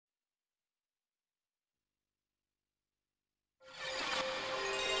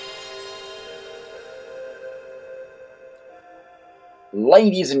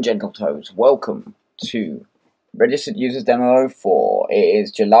Ladies and gentlemen, welcome to Registered Users Demo 4. It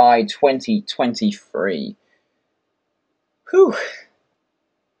is July 2023. Whew.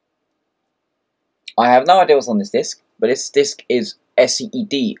 I have no idea what's on this disc, but this disc is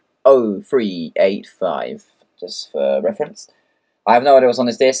SED 0385, just for reference. I have no idea what's on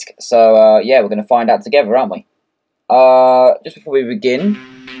this disc, so yeah, we're going to find out together, aren't we? Just before we begin,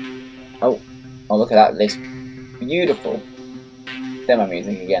 oh look at that list, beautiful demo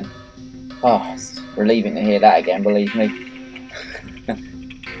music again. Oh, it's relieving to hear that again, believe me.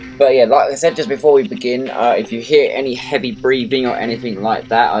 But yeah, like I said just before we begin, if you hear any heavy breathing or anything like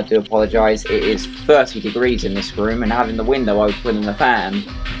that, I do apologise. It is 30 degrees in this room, and having the window open and the fan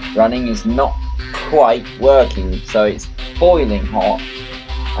running is not quite working, so it's boiling hot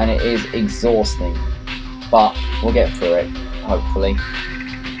and it is exhausting, but we'll get through it, hopefully.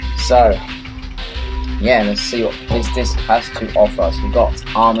 So yeah, let's see what this disc has to offer. So we've got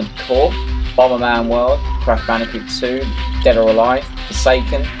Armoured Core, Bomberman World, Crash Bandicoot 2, Dead or Alive,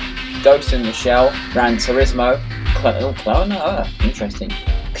 Forsaken, Ghost in the Shell, Gran Turismo, Klonoa, interesting,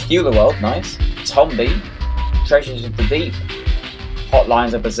 Kula World, nice, Tombi, Treasures of the Deep,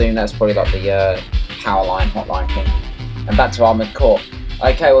 Hotlines, I presume that's probably like the Powerline Hotline thing, and back to Armoured Core.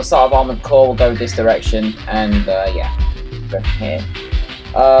 Okay, we'll start with Armoured Core, we'll go this direction, and yeah, go from here.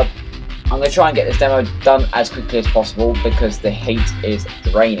 I'm going to try and get this demo done as quickly as possible because the heat is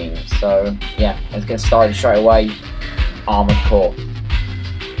draining. So yeah, let's get started straight away. Armoured Core.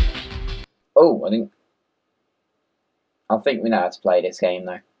 Oh, I think we know how to play this game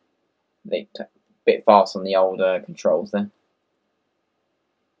though. A bit fast on the old controls there.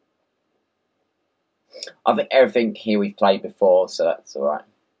 I think everything here we've played before, so that's alright.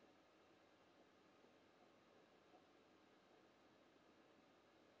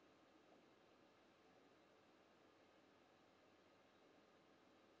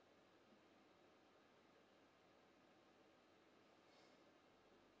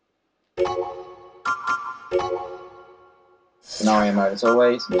 Scenario mode as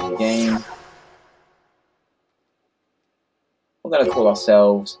always, new game. We're going to call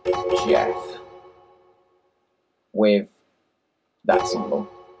ourselves Jeff with that symbol.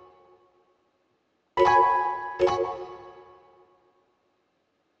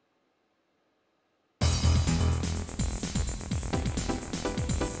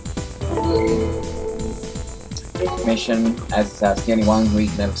 Mission, as that's the only one we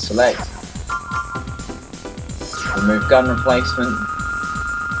can ever select. Remove gun replacement.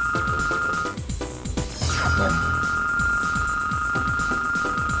 Yeah.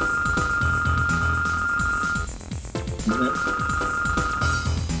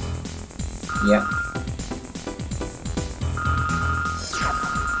 Yeah.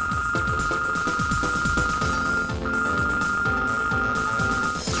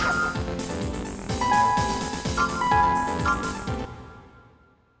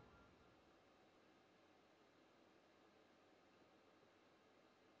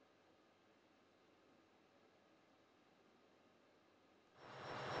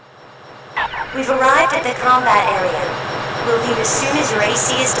 We've arrived at the combat area. We'll leave as soon as your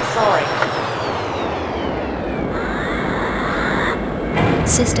AC is deployed.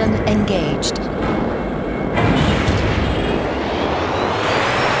 System engaged.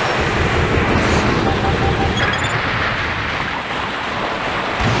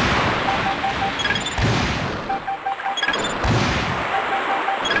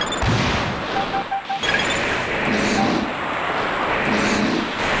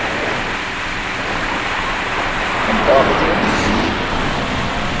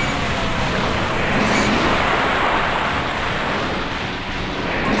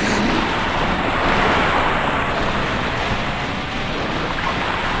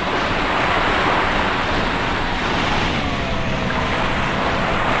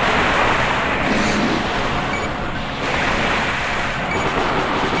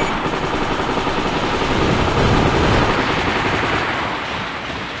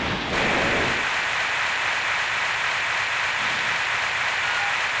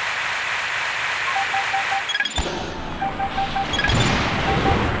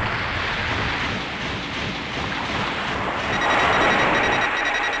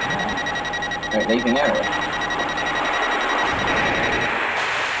 Leaving area.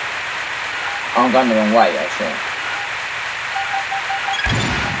 Oh, I'm going the wrong way, actually.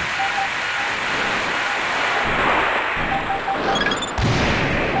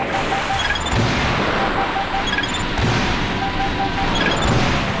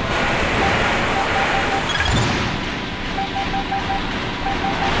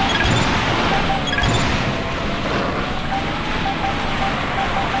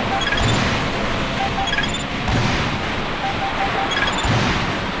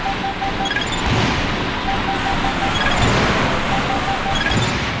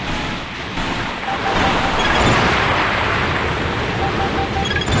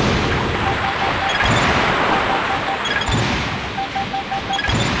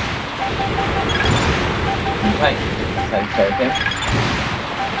 Okay, take care of him.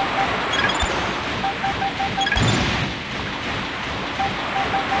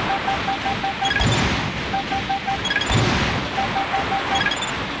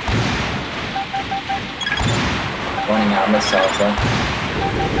 Running out of missiles there.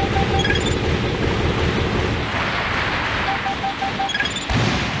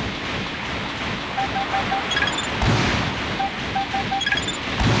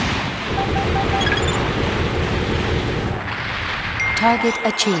 Target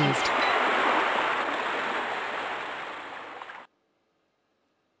achieved.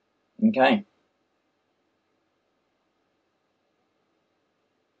 Okay.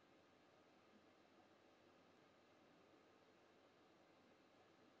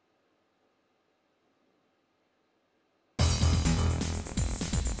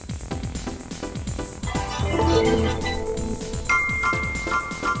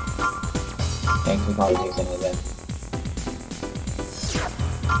 Thanks, we can't use any of them.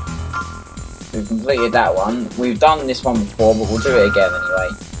 We've completed that one. We've done this one before, but we'll do it again anyway.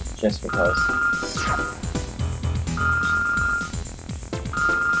 Just because.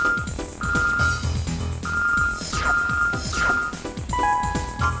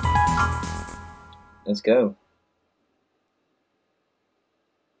 Let's go.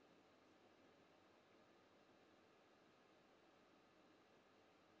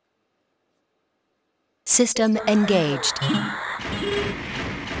 System engaged.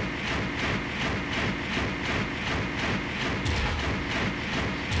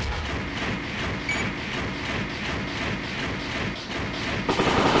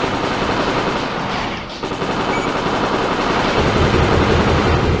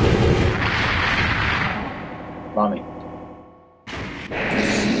 Blimey.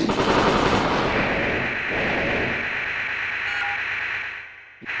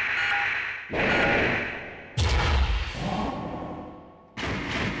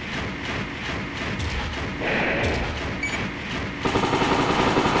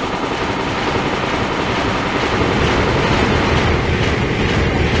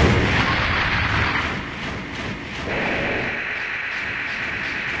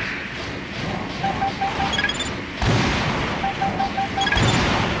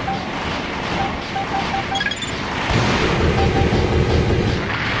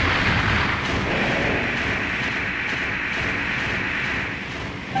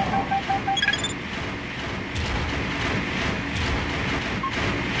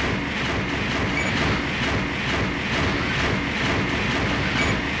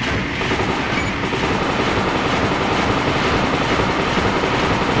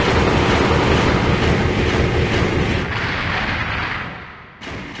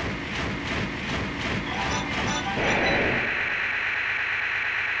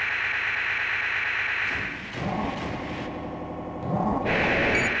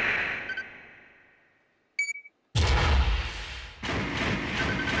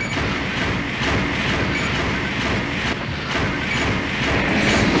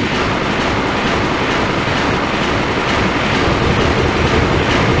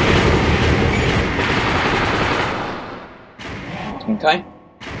 Okay.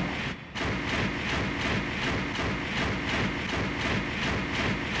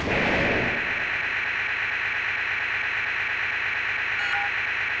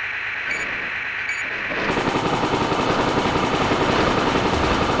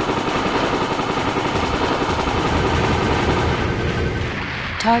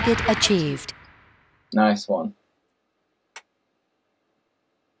 Target achieved. Nice one.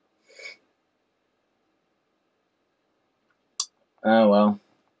 Oh well.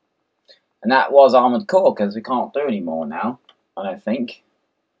 And that was Armoured Core, because we can't do any more now, I don't think.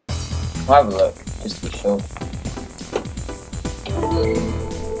 I'll have a look, just to be sure.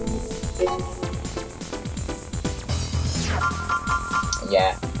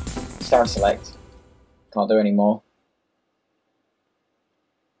 Yeah. Star select. Can't do any more.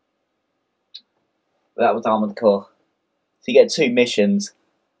 But that was Armoured Core. So you get 2 missions.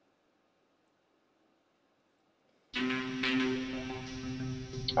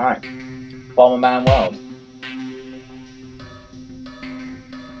 Alright. Bomberman World.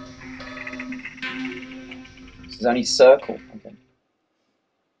 This is only circle. Okay.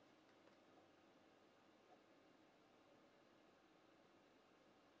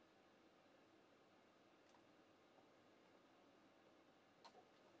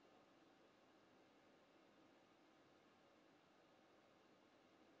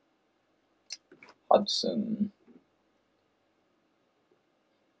 Hudson.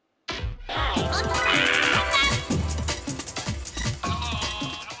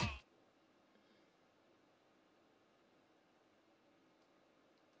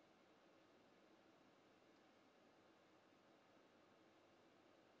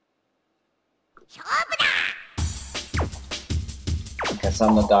 Okay, so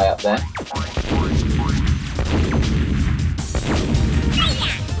I'm the guy up there.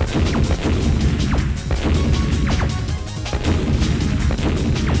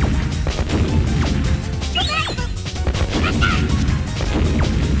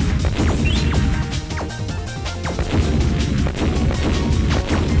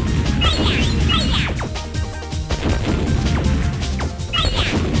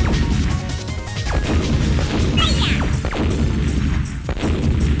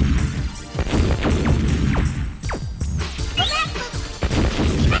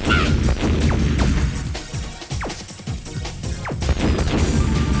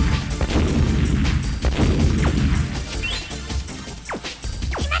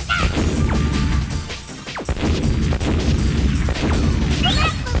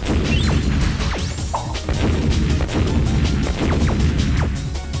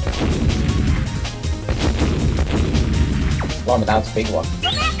 But that's a big one.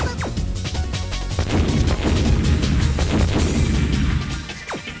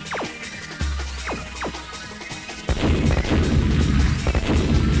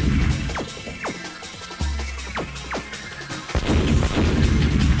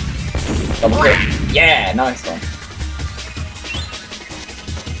 Double kill. Yeah, nice one.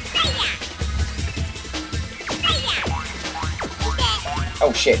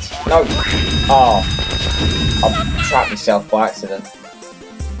 Oh shit. No. Oh. I trapped myself by accident.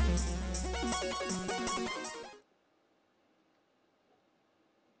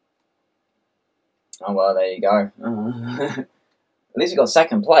 Oh well, there you go. At least you got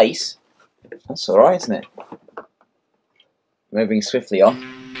second place. That's alright, isn't it? Moving swiftly on.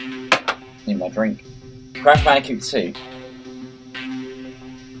 Need my drink. Crash Bandicoot 2.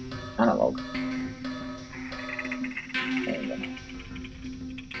 Analog. There we go.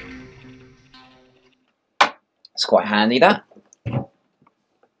 It's quite handy, that.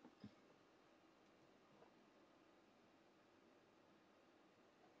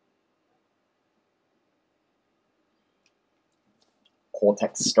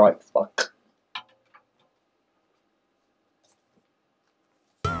 Cortex Strike, fuck.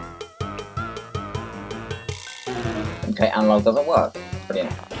 Okay, analog doesn't work.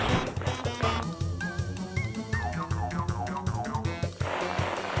 Brilliant.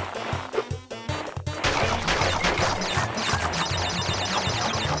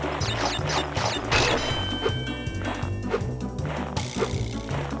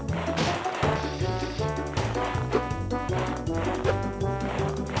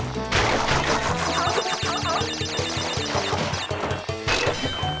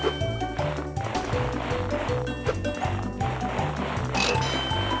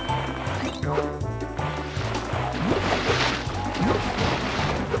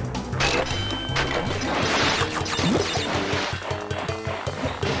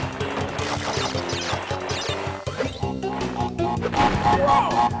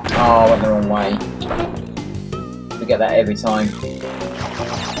 Oh, I went the wrong way. We get that every time. There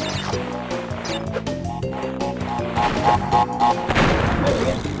we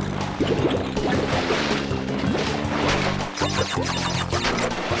go.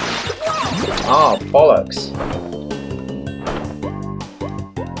 Oh, bollocks.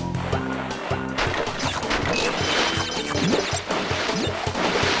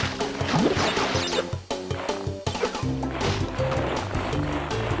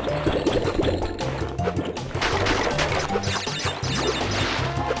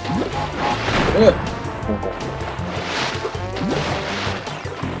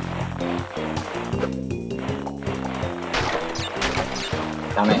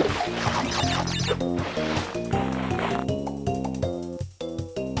 Damn it.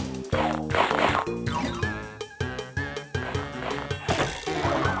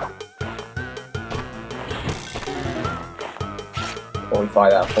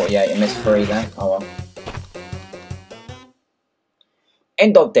 Out of 48, I missed 3 there. Oh well.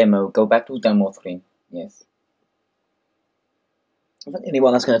 End of demo. Go back to demo screen. Yes. I think the only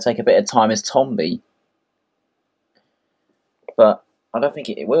one that's going to take a bit of time is Tombi. But I don't think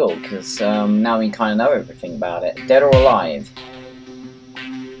it will, because now we kind of know everything about it. Dead or Alive.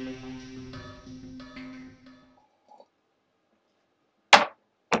 I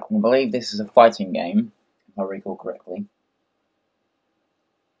believe this is a fighting game, if I recall correctly.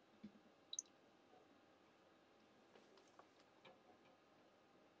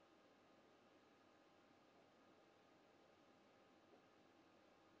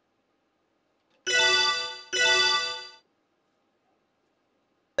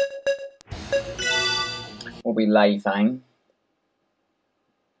 Will be Lei Fang.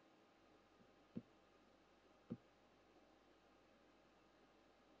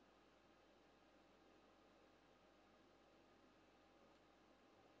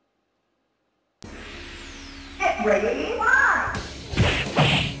 Ready, one.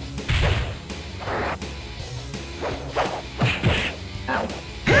 Ow.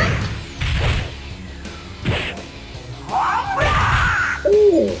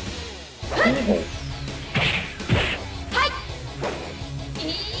 Ooh. Evil.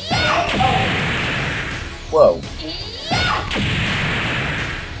 Whoa.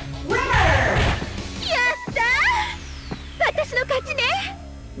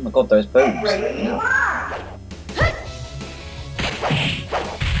 Oh my god, those boobs. Yeah.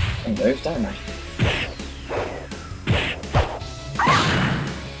 They move, don't they?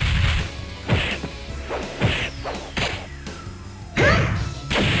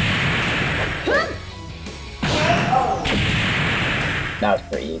 That was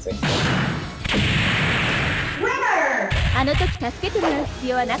pretty easy.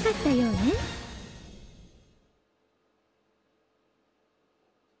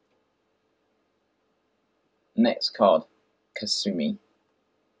 Next card, Kasumi.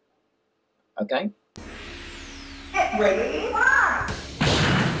 Okay. Ready, one.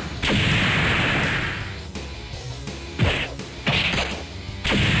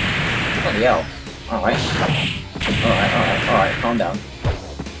 Bloody hell. Alright. Alright, calm down.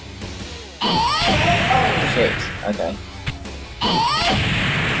 Shit, okay.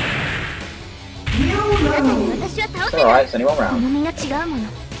 It's alright, it's only one round.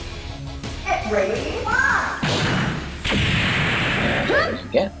 Ready, one. Yeah, that's what you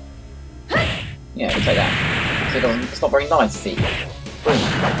get. Yeah, take that. So it's not very nice, see. Boom.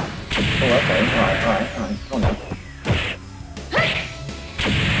 Oh, okay, alright, calm down.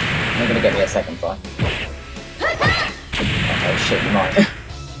 You're gonna get me a second try. Oh shit, you might.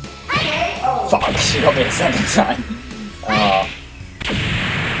 Fuck, she got me a second time. Oh.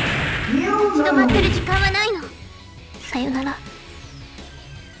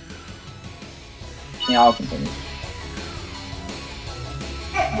 Yeah, I'll continue.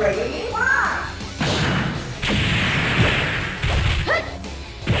 Ready, one.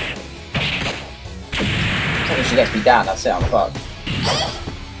 I think she gets me down, that's it, I'm fucked.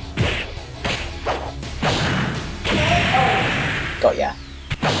 Got ya.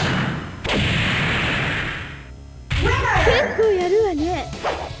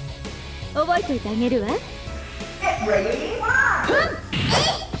 Ready, one.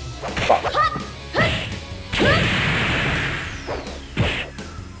 Fuck.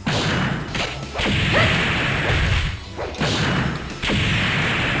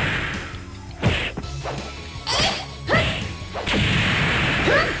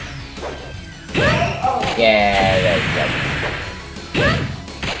 Yeah, there you go.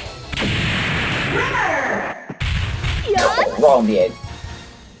 Right on the head.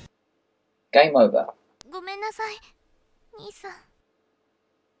 Game over.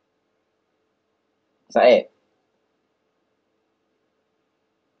 Is that it?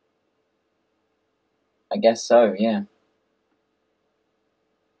 I guess so, yeah.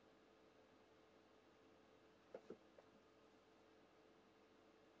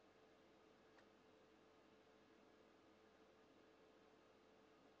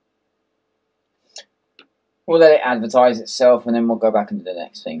 We'll let it advertise itself and then we'll go back and do the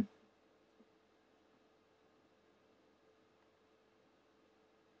next thing.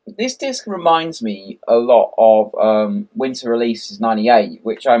 This disc reminds me a lot of Winter Releases 98,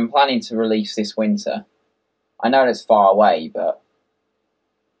 which I'm planning to release this winter. I know it's far away, but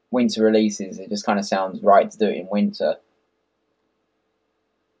Winter Releases, it just kind of sounds right to do it in winter.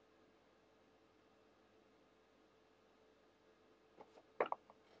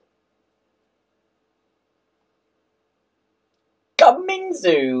 Coming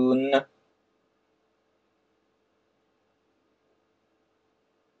soon!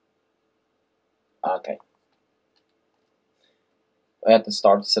 Okay. I have to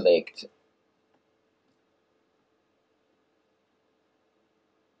start select.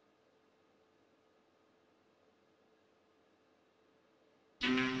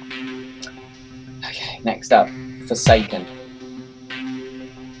 Okay, next up, Forsaken.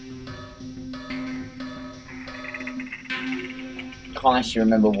 Can't actually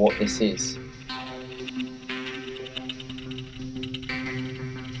remember what this is.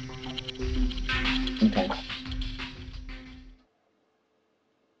 Okay.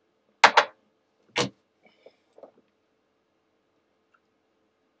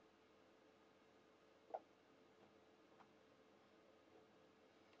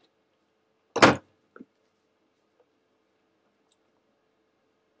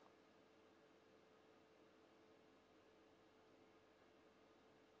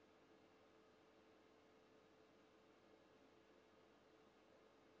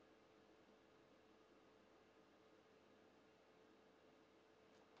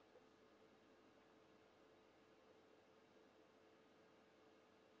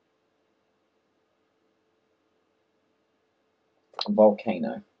 A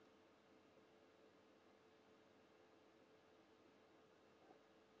volcano.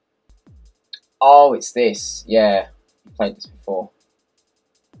 Oh, it's this. Yeah, I played this before.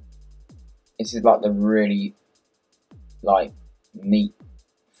 This is like the really, like, neat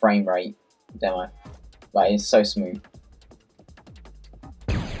frame rate demo. Like, it's so smooth.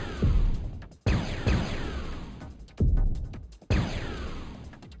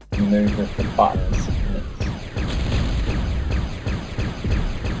 You move with the buttons.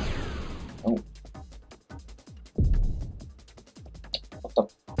 Oh. What the?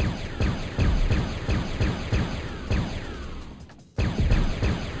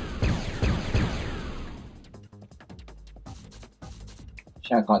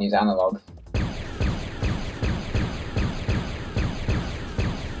 I can't use analog.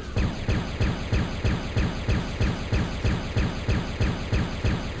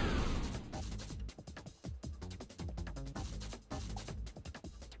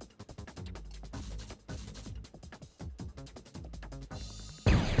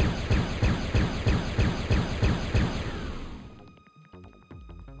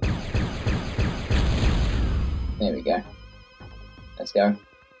 There we go. Let's go.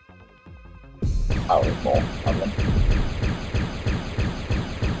 Oh, there's more. Lovely.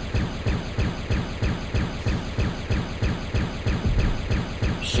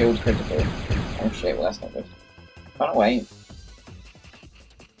 Shield critical. Oh shit, well that's not good. Run away.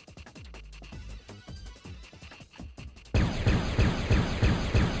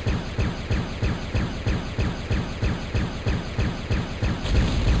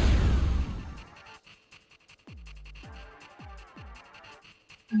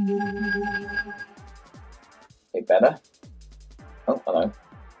 Bit better. Oh, hello.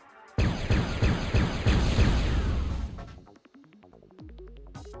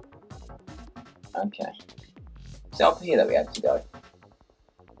 Okay. Is it up here that we had to go?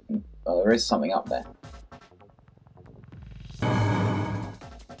 Oh, there is something up there.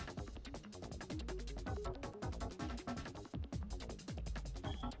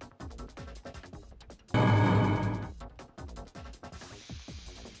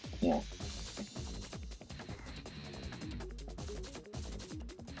 Yeah.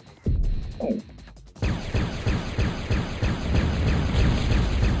 Oh.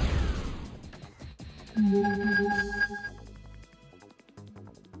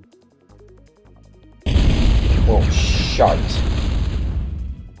 Oh, shite.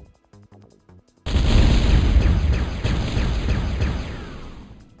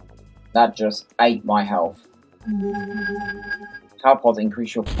 That just ate my health. Car pods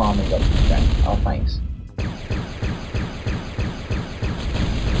increase your farming strength. Oh, thanks.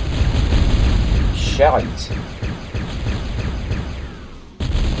 Shite.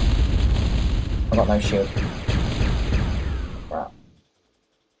 I got no shield. Crap.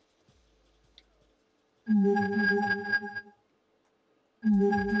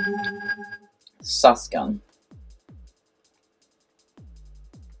 Sus gun.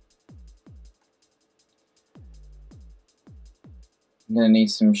 I'm gonna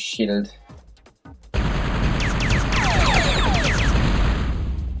need some shield.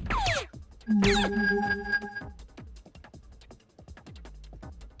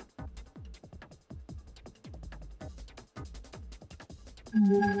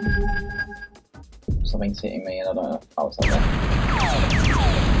 Something's hitting me and I don't know. Oh, it's up there.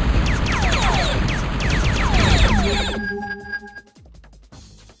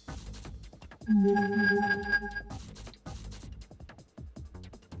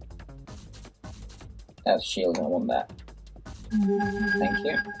 That's shield, I want that. Thank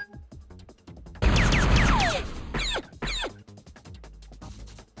you.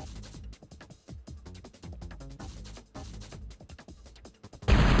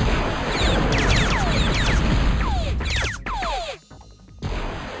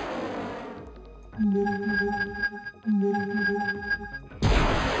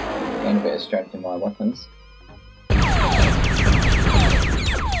 Gain a bit of strength in my weapons.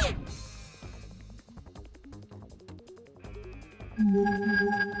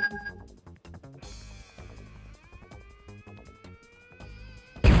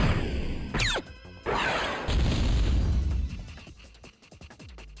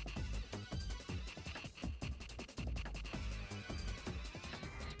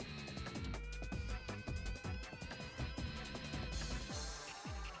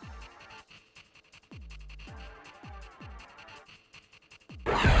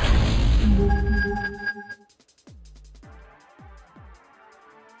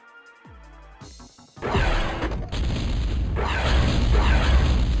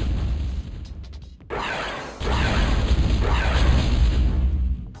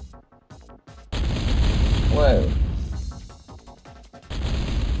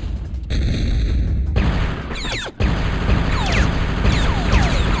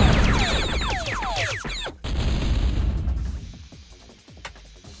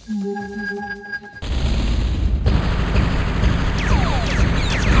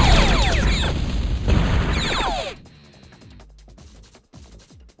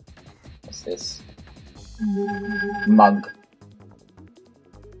 What's this? Mug.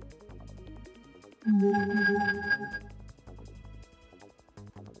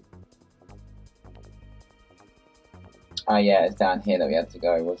 Oh yeah, it's down here that we had to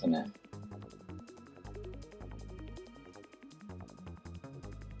go, wasn't it?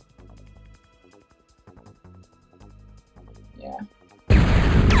 Yeah.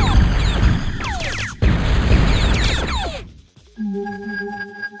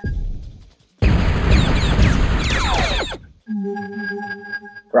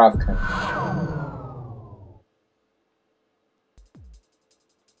 Gravcon.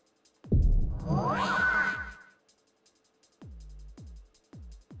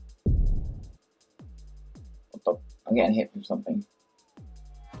 What the? I'm getting hit from something.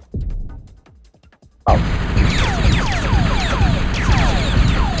 Oh.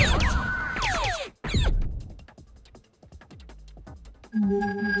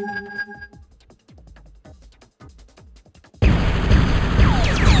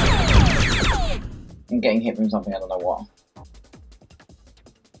 I'm getting hit from something, I don't know what.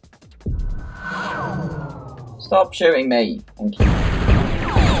 Stop shooting me! Thank you.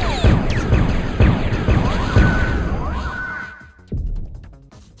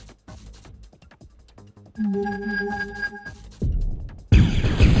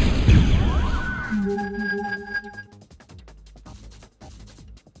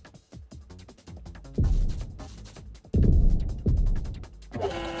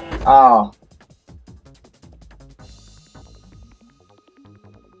 Oh.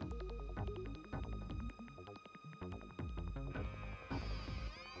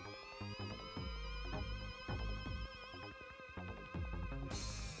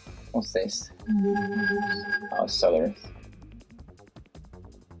 What's this? Oh, Solaris.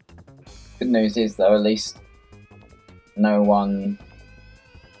 Good news is though, at least no one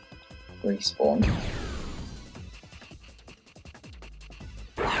respawned.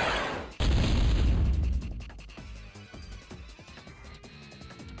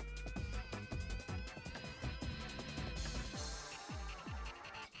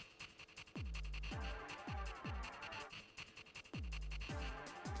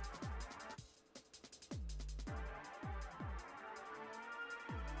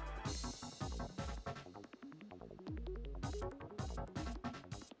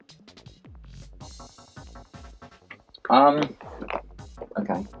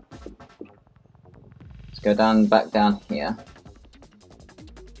 Okay. Let's go back down here.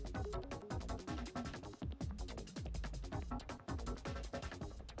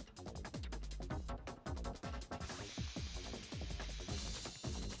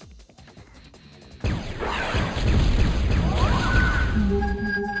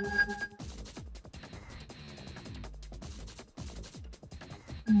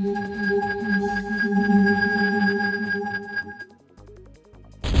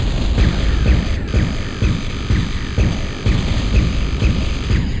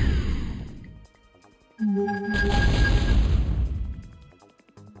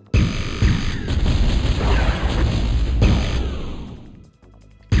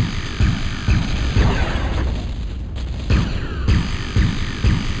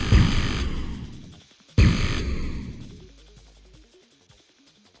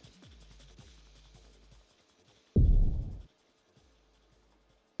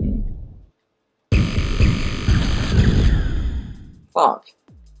 Fuck.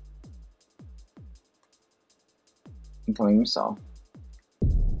 Incoming missile.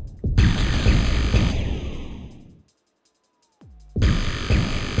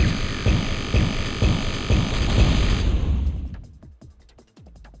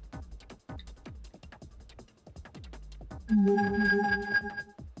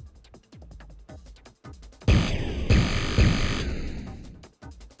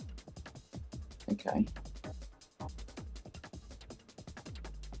 Okay.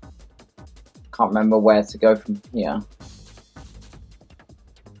 Can't remember where to go from here.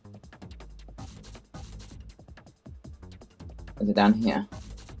 Is it down here?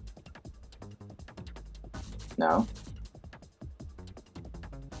 No.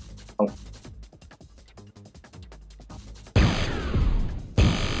 Oh.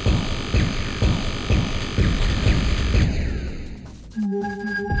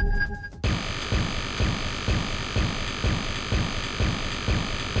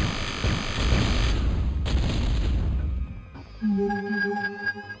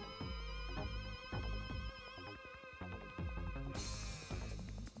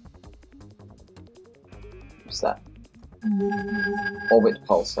 What's that? Orbit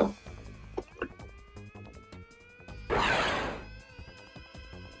pulsar.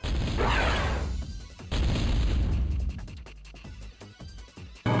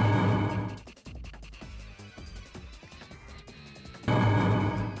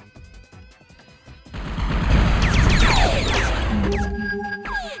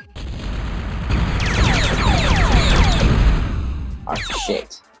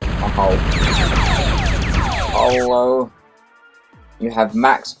 shit. A hole. Oh, you have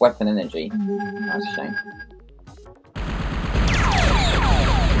max weapon energy. That's a shame.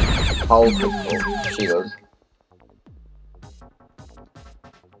 Hole critical. She does.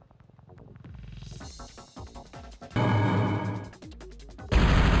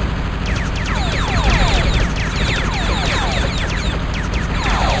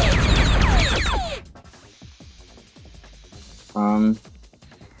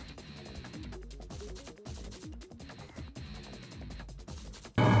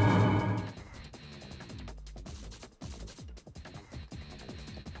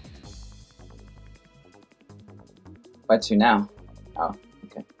 Where to now? Oh,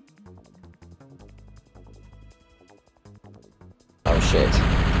 okay. Oh shit.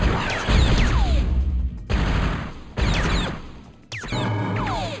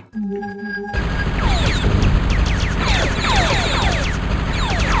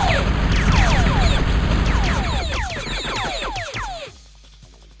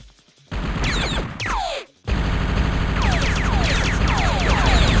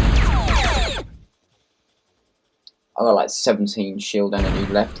 I got like 17 shield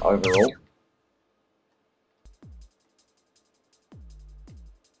energy left overall.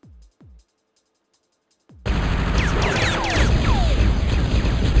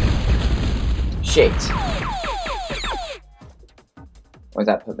 Shit. Where's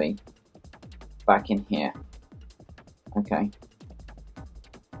that put me? Back in here. Okay.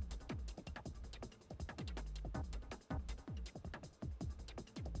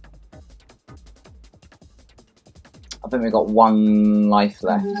 I think we've got one life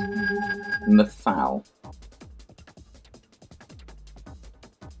left. And the foul.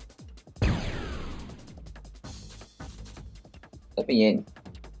 Let me in.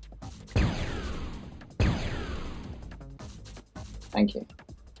 Thank you.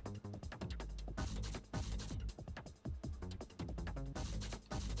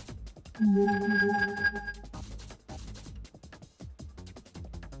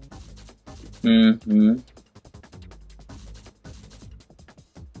 Mm-hmm.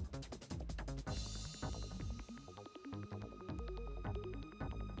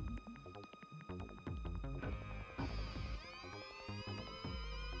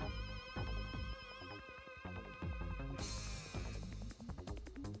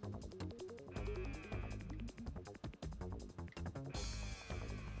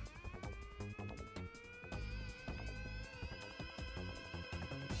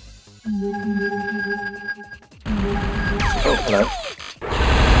 Oh, hello.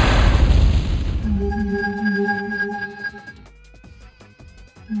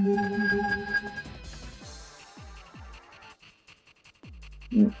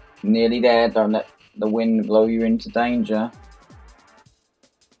 Nearly there, don't let the wind blow you into danger.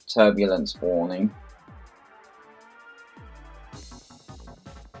 Turbulence warning.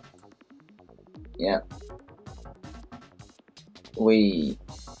 Yep.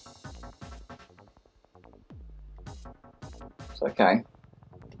 It's okay.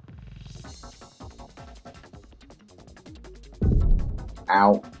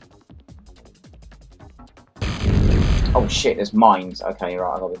 Ow. Oh shit, there's mines. Okay,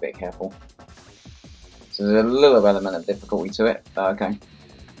 right, I've got to be a bit careful. So there's a little element of difficulty to it, but okay.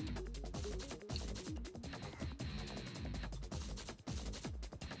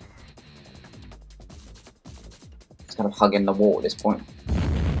 It's kind of hugging the wall at this point.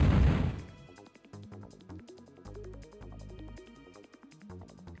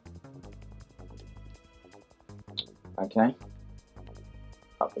 Okay.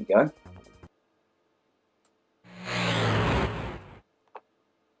 Up we go.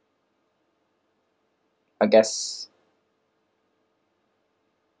 I guess.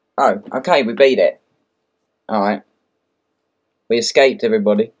 Oh, okay, we beat it. Alright. We escaped,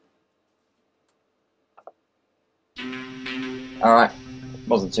 everybody. Alright.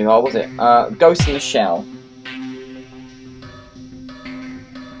 Wasn't too hard, was it? Ghost in the Shell.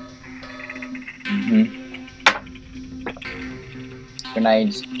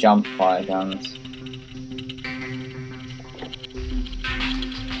 Grenades, jump, fire guns.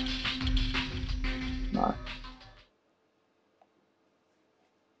 No.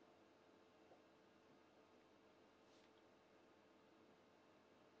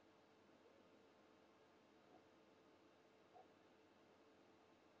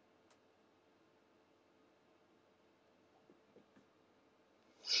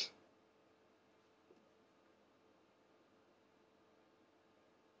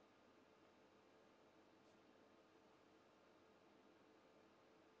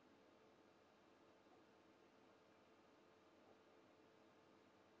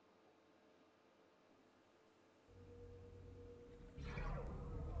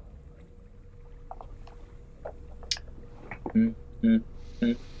 mm, mm,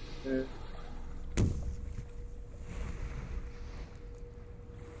 mm, mm.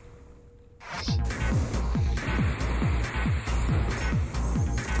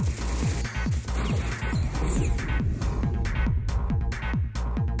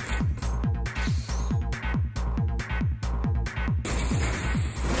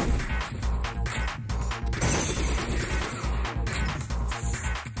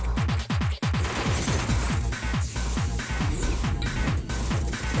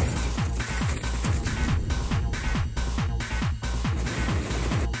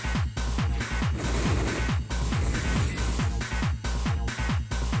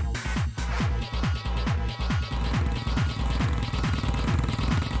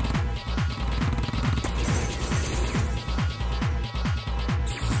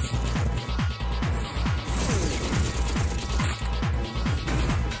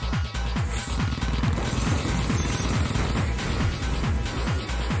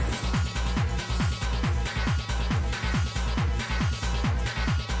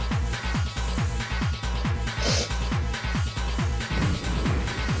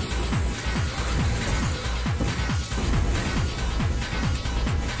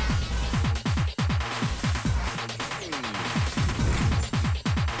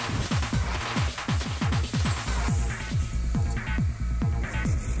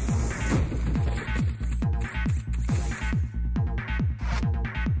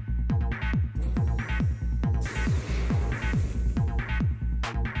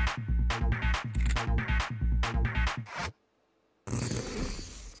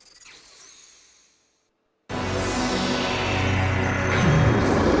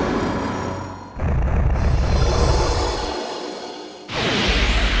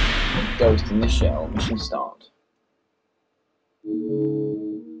 Ghost in the Shell, mission start.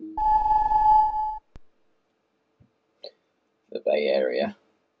 The Bay Area.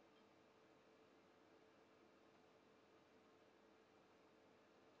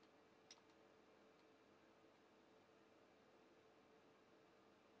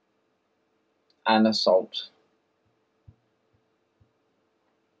 And assault.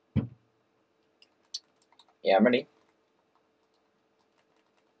 Yeah, I'm ready.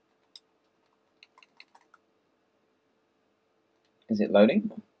 Is it loading?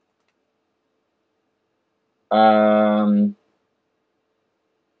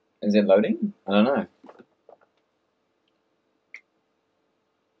 Is it loading? I don't know.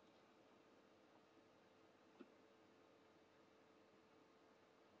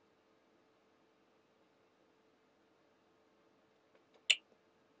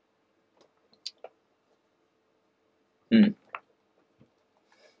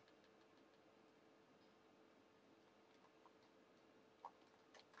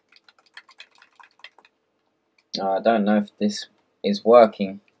 I don't know if this is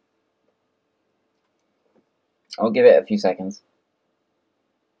working. I'll give it a few seconds.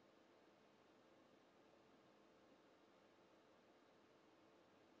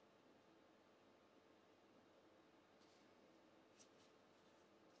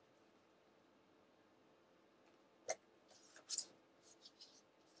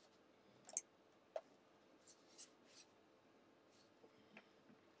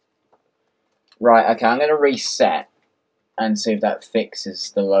 Right, okay, I'm going to reset and see if that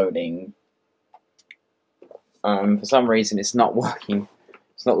fixes the loading. For some reason it's not working.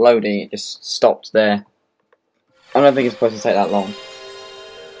 It's not loading, it just stopped there. I don't think it's supposed to take that long.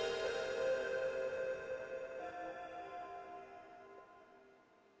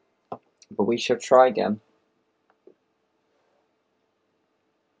 But we shall try again.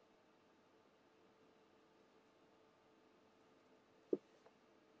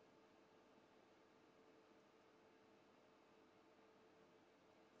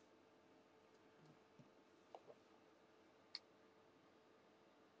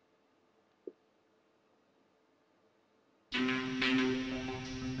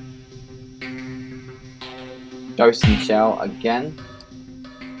 Ghost in the Shell again.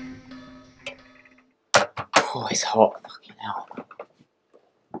 Oh, it's hot. Fucking hell.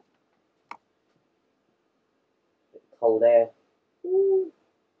 Cold air. Ooh.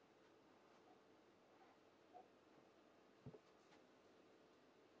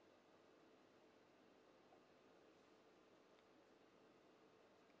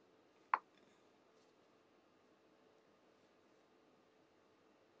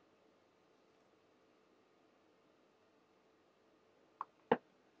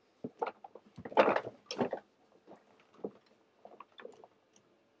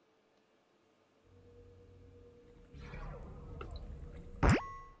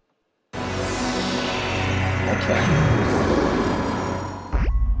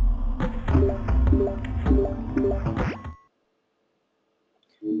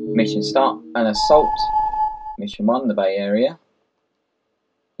 Mission start, an assault. Mission 1, the Bay Area.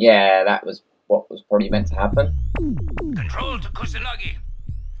 Yeah, that was what was probably meant to happen. Control to Kusanagi.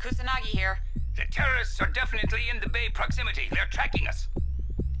 Kusanagi here. The terrorists are definitely in the bay proximity. They're tracking us.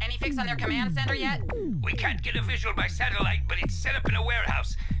 Any fix on their command center yet? We can't get a visual by satellite, but it's set up in a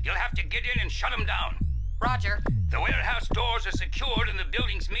warehouse. You'll have to get in and shut them down. Roger. The warehouse doors are secured and the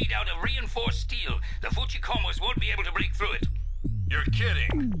building's made out of reinforced steel. The Fuchikomos won't be able to break through it. You're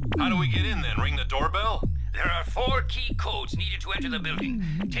kidding. How do we get in then? Ring the doorbell? There are 4 key codes needed to enter the building.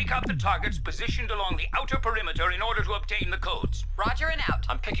 Take out the targets positioned along the outer perimeter in order to obtain the codes. Roger and out.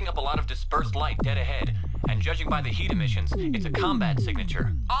 I'm picking up a lot of dispersed light dead ahead, and judging by the heat emissions, it's a combat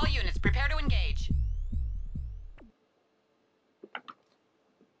signature. All units, prepare to engage.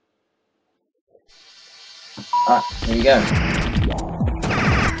 Alright, here we go.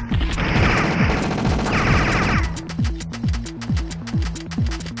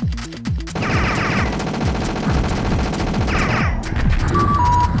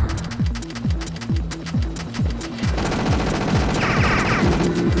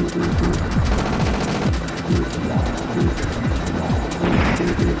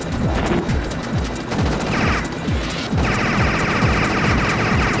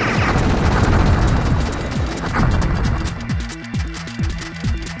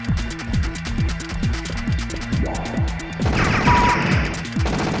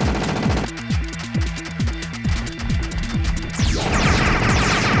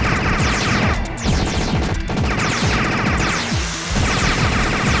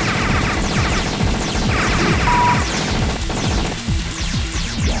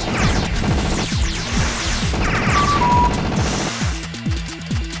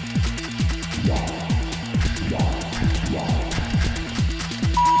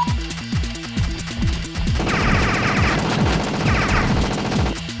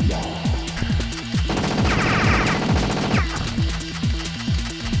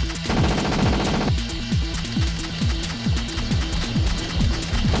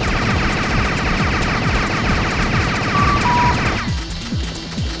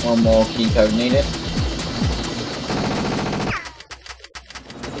 One more key code needed.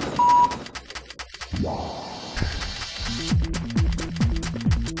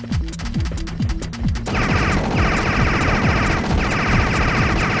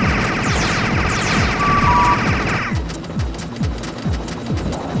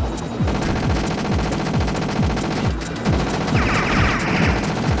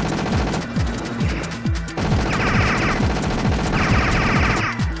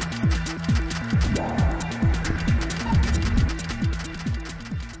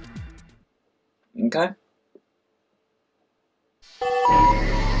 Okay.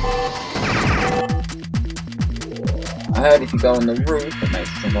 I heard if you go on the roof, it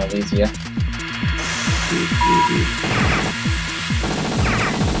makes it a lot easier.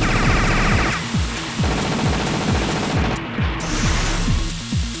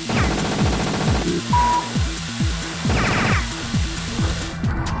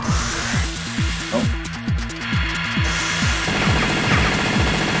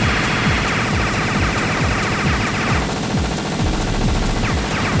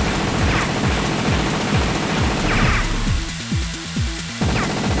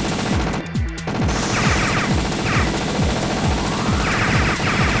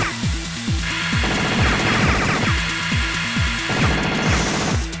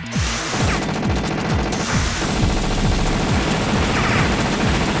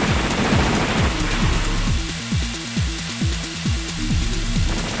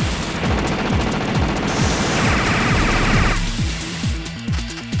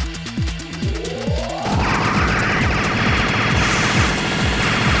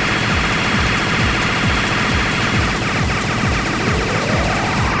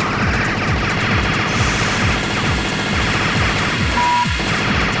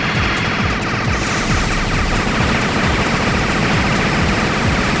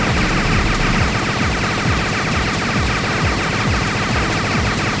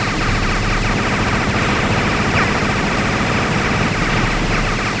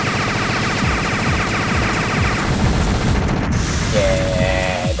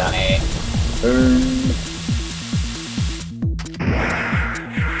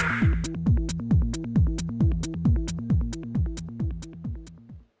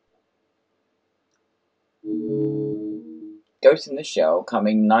 Ghost in the Shell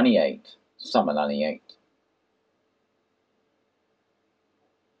coming 98, summer 98.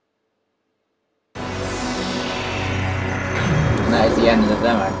 And that is the end of the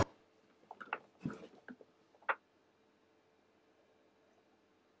demo.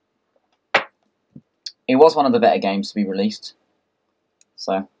 It was one of the better games to be released.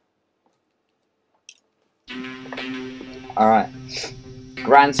 So. Alright.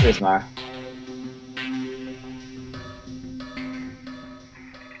 Gran Turismo.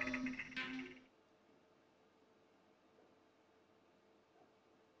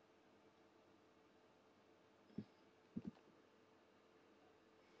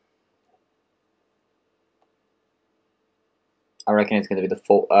 I reckon it's going to be the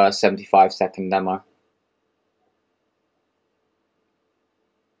full 75-second demo.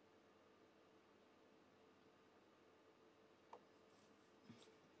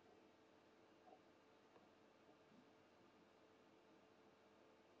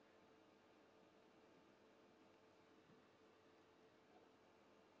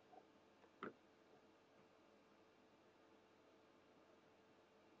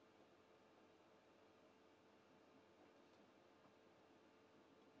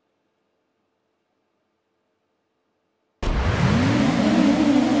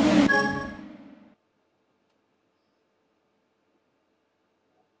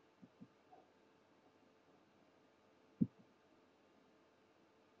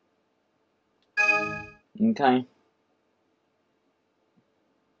 Okay.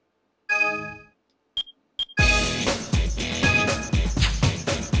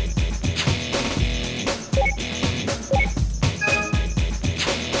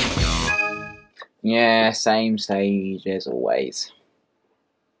 Yeah, same stage as always.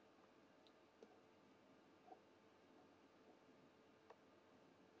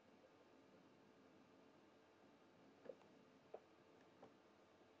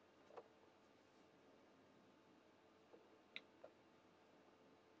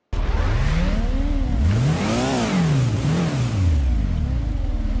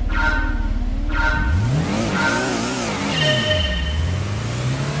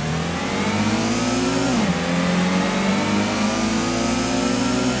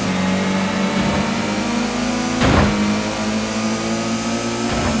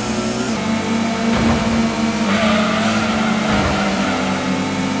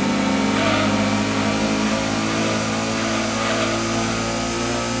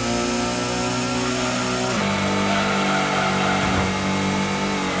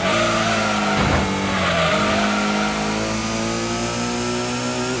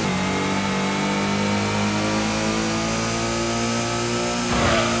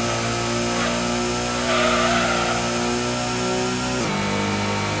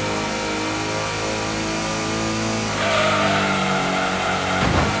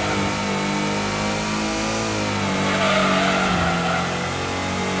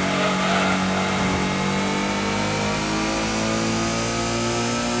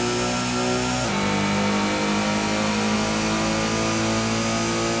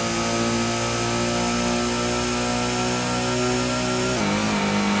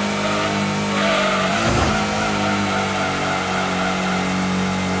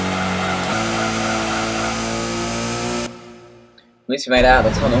 At least we made it out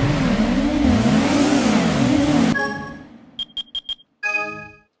of the tunnel.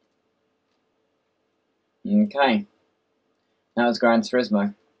 Okay. Now it's Gran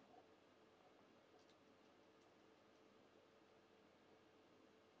Turismo.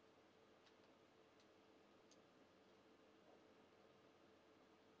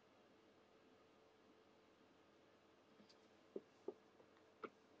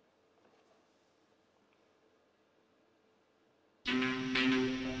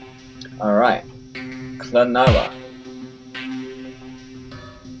 Alright. Klonoa.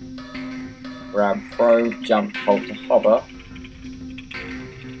 Grab, throw, jump, hold to hover.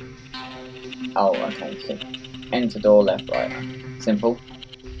 Oh, okay. So enter door, left, right. Simple.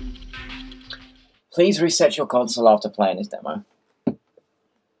 Please reset your console after playing this demo.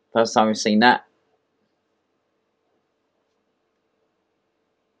 First time we've seen that.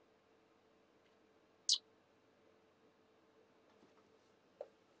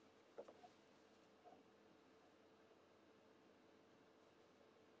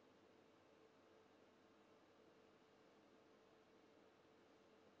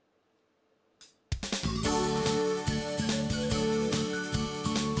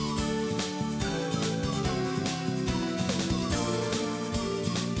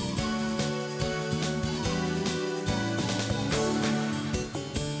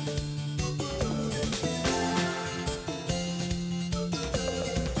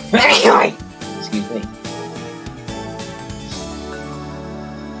 Excuse me.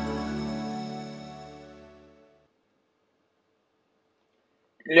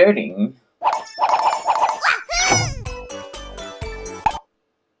 Loading.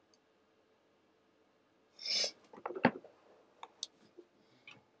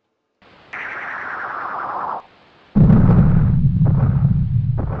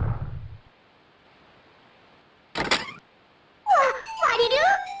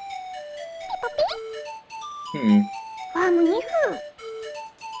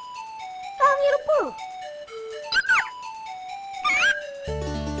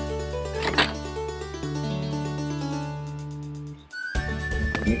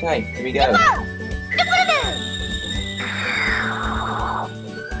 Okay, here we go.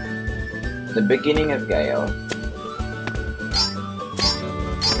 The beginning of Gale.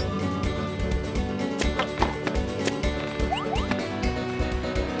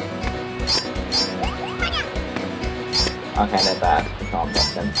 Okay, they're bad. We can't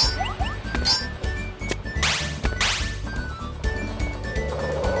block them.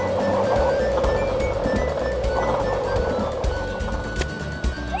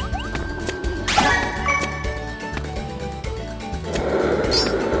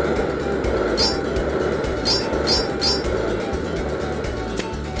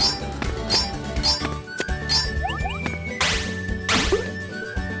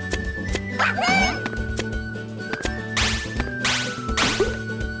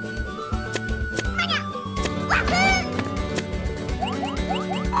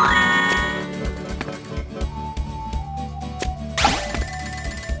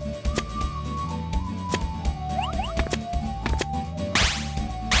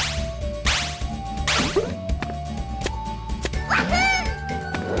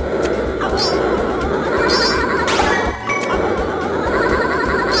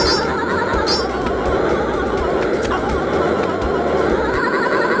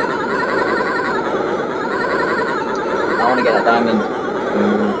 Get a diamond.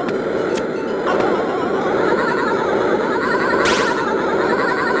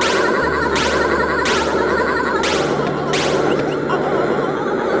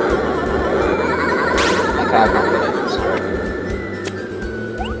 Okay, I can't get it. Sorry.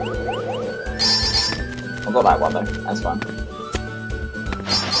 I've got that one though. That's fine.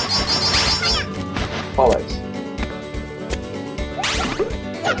 Follows.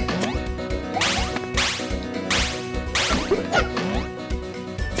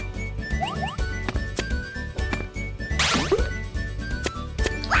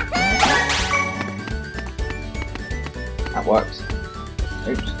 That works.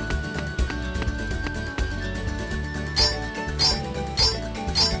 Oops.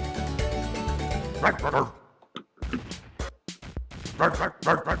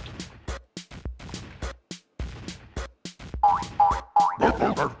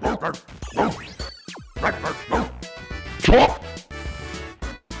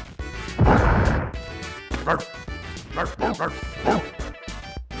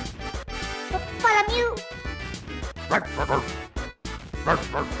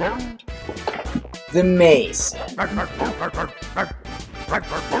 The maze.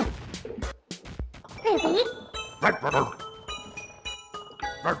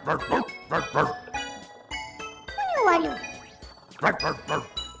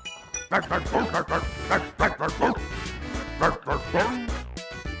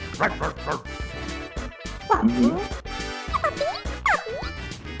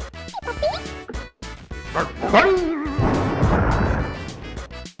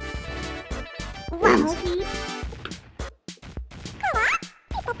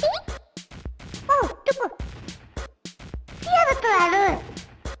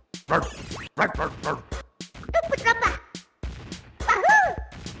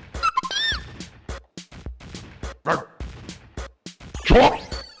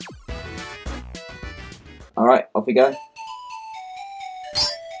 Alright, off we go.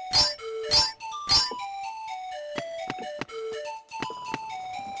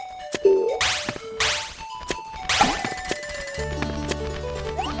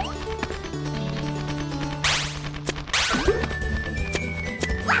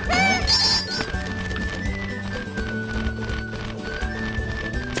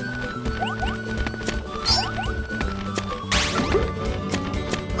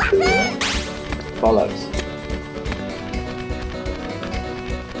 Follows.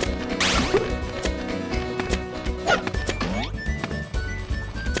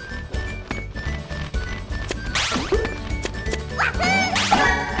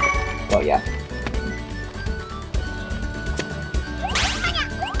 Oh yeah.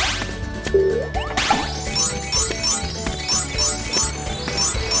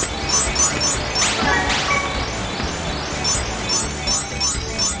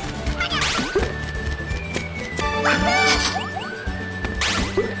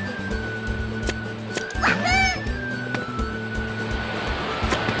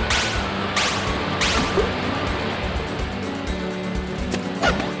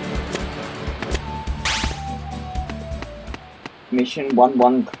 Mission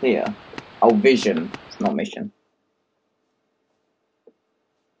 1-1 clear. Oh, vision. It's not mission.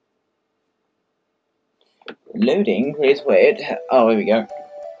 Loading. Here's weird. Oh, here we go.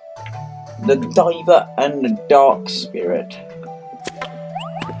 The Diver and the Dark Spirit.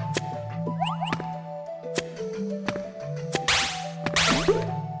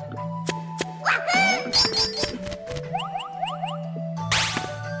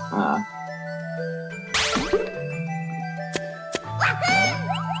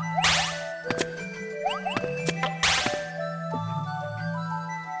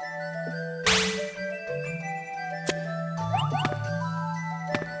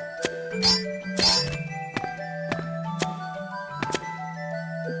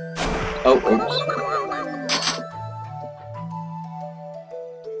 Oh, oops.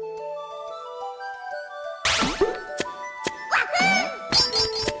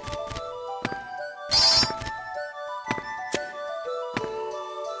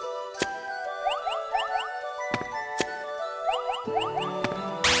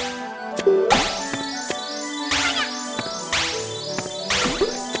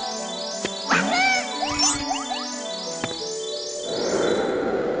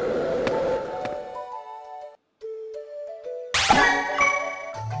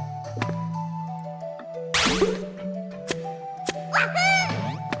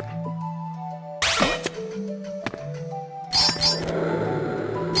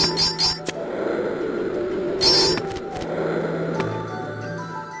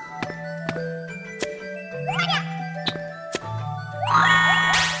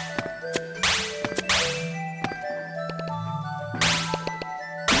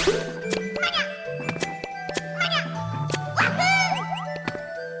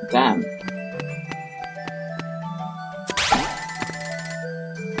 Damn.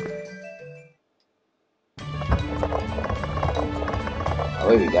 Oh,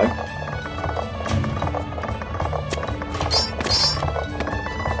 here we go.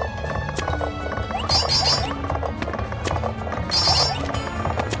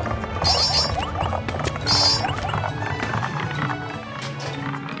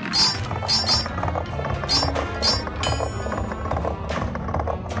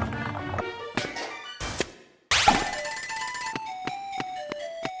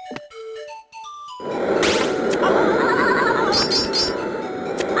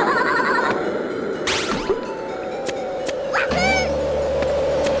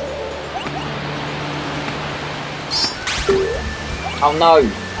 Oh no!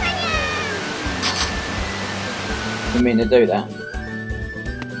 Didn't mean to do that.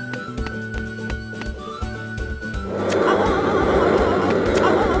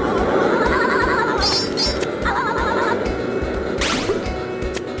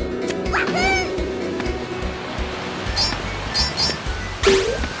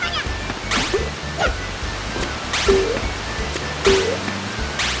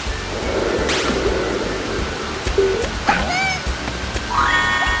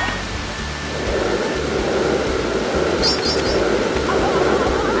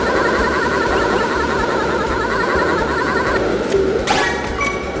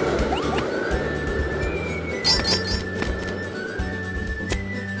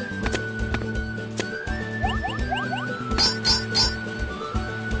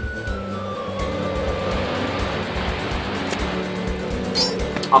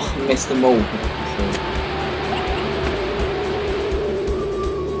 Oh, I missed them all.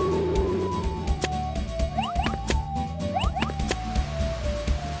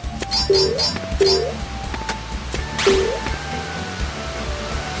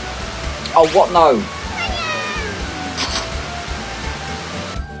 Oh, what? No.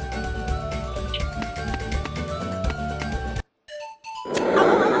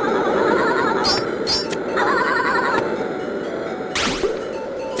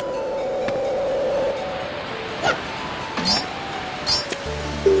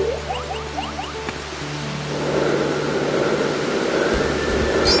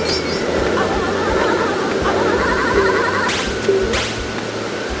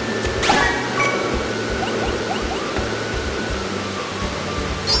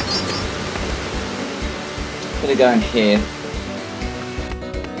 Gonna go in here.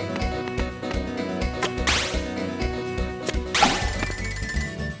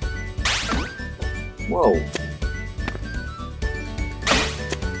 Whoa.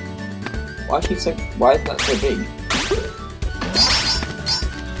 Why is that so big?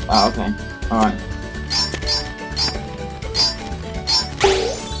 Oh, okay. Alright.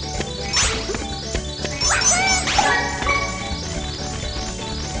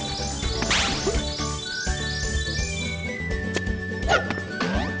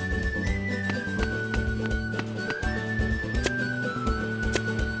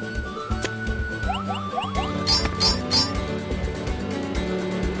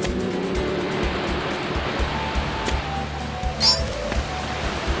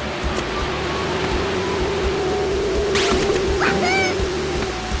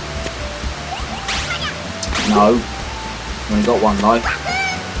 No. Only got one life.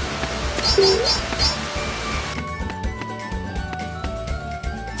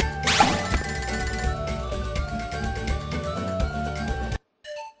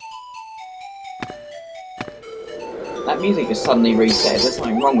 That music just suddenly reset. There's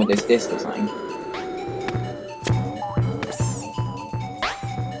something wrong with this disc or something.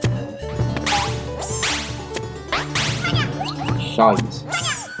 Shite.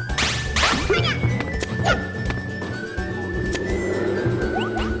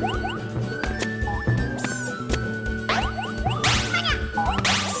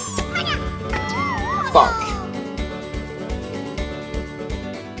 Fuck.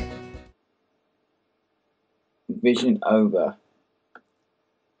 Vision over.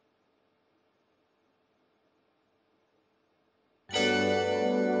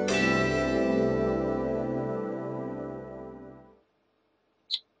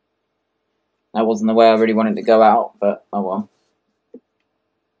 That wasn't the way I really wanted to go out, but oh well.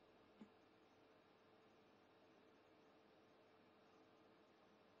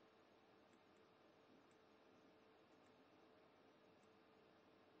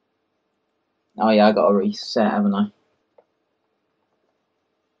 Oh yeah, I gotta reset, haven't I?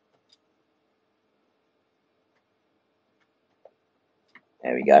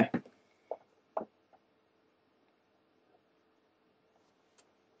 There we go.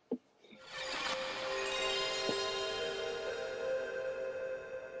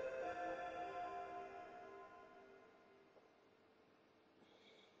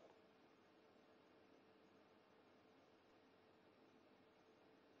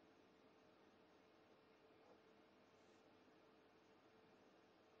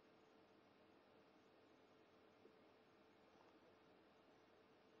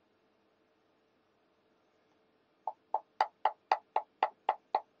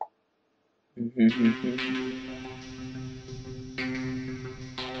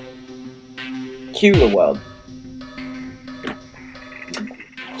 Kula World.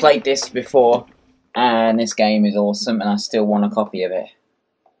 Played this before, and this game is awesome, and I still want a copy of it.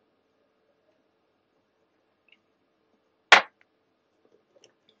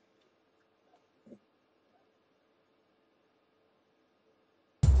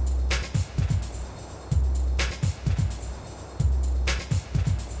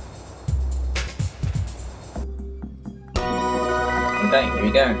 Okay, here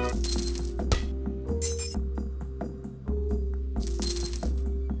we go.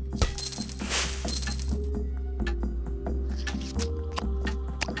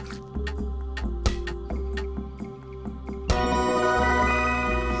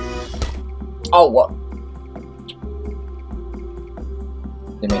 Oh, what?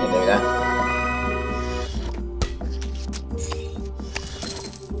 Didn't mean to do that.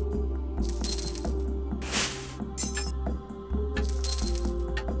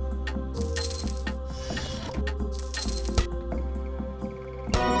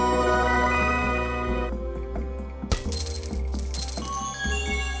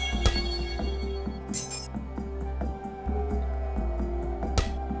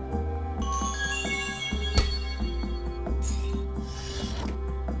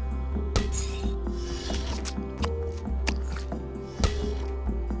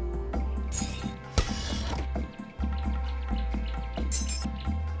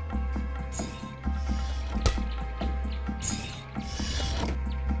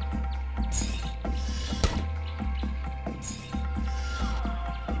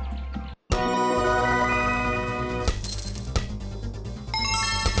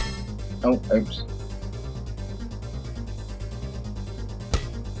 Oh, oops.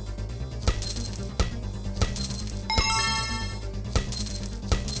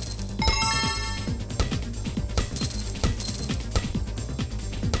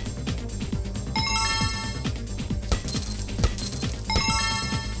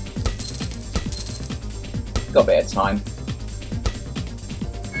 Got a bit of time.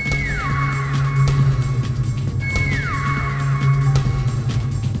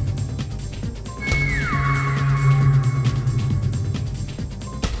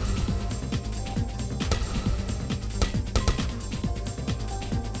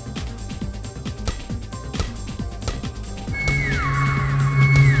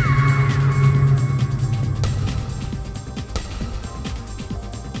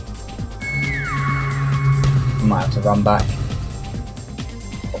 Might have to run back.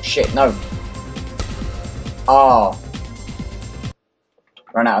 Oh shit, no. Ah.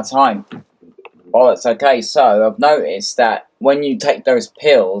 Ran out of time. Oh, that's okay. So, I've noticed that when you take those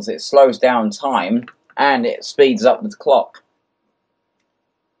pills, it slows down time and it speeds up the clock.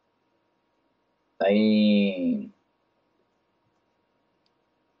 Damn.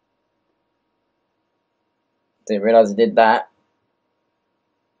 Didn't realise I did that.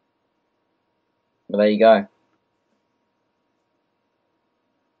 But there you go.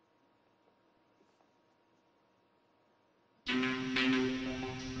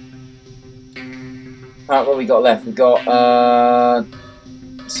 Alright, what we got left? We got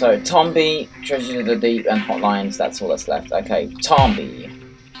so Tombi, Treasures of the Deep, and Hotlines. That's all that's left. Okay, Tombi.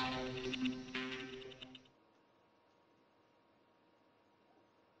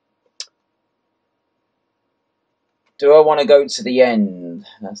 Do I want to go to the end?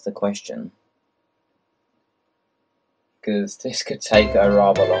 That's the question. Because this could take a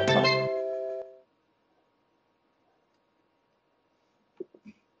rather long time.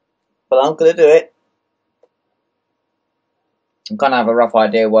 But I'm gonna do it. I kind of have a rough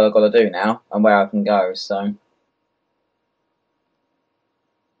idea what I've got to do now and where I can go, so.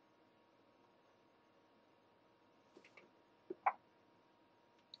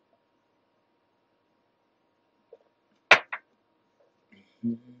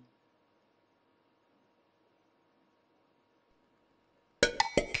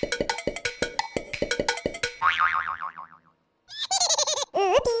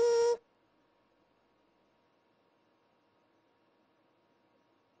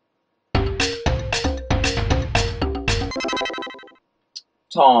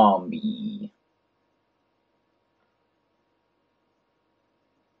 Tombi.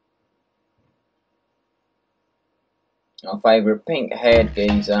 Our favourite pink-haired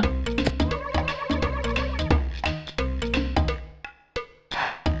geezer.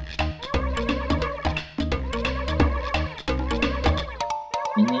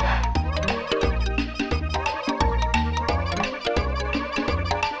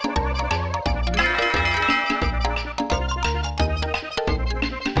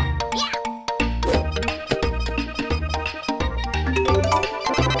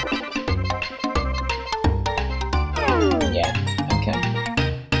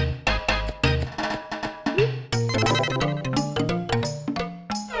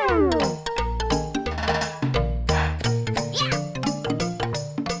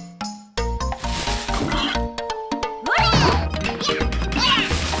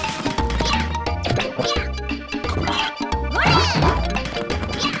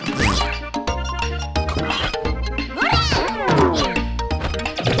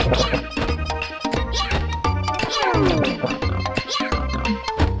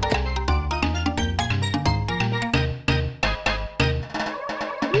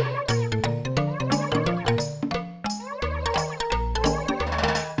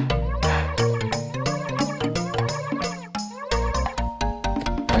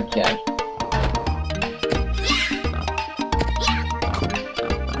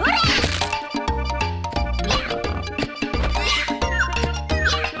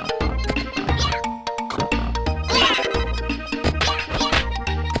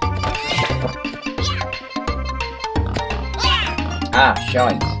 Ah,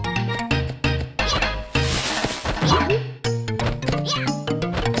 shite.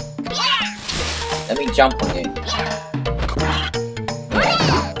 Let me jump on you.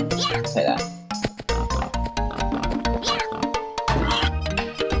 Yeah. Take that.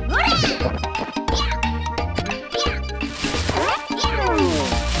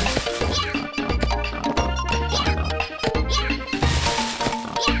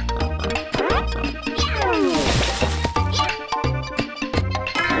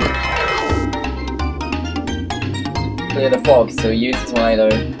 Clear the fog, so use the tornado.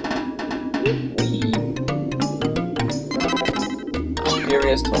 Whee.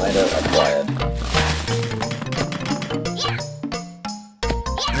 Furious tornado acquired.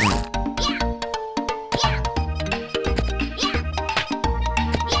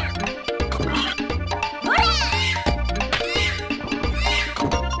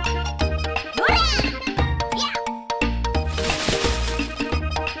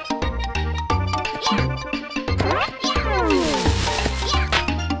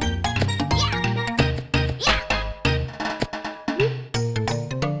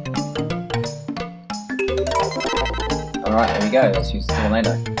 Alright, here we go, let's use the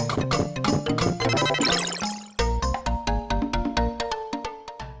tornado.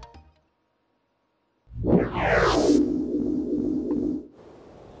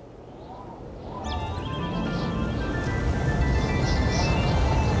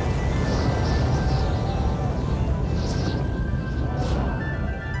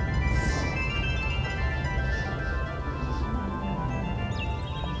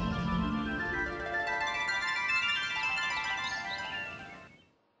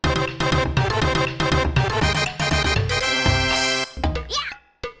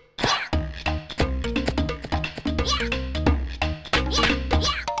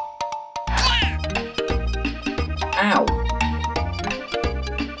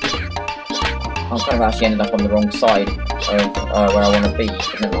 kind of actually ended up on the wrong side of where I want to be,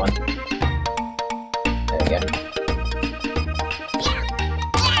 but never mind. There we go.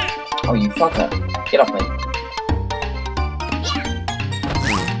 Oh, you fucker. Get off me.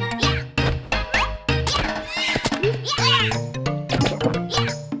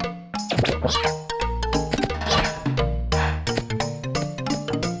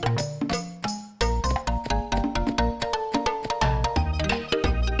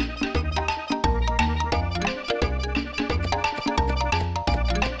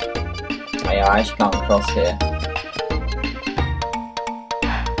 Oh, yeah, I actually can't cross here.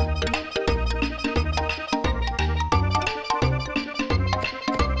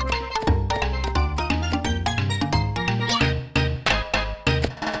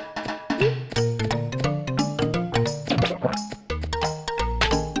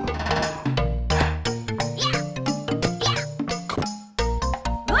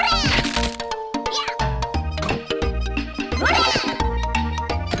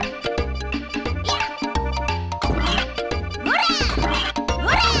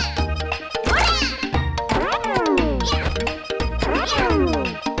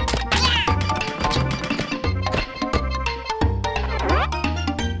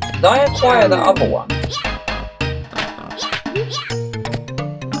 Did I acquire the other one?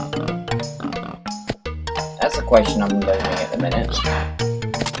 That's a question I'm loading at the minute.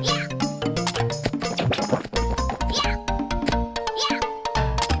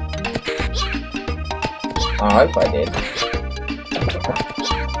 I hope I did.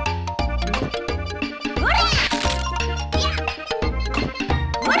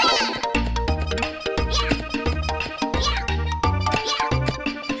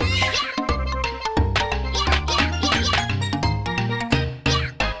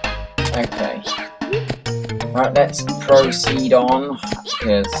 Okay. Right, let's proceed on,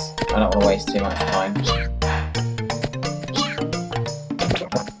 because I don't want to waste too much time.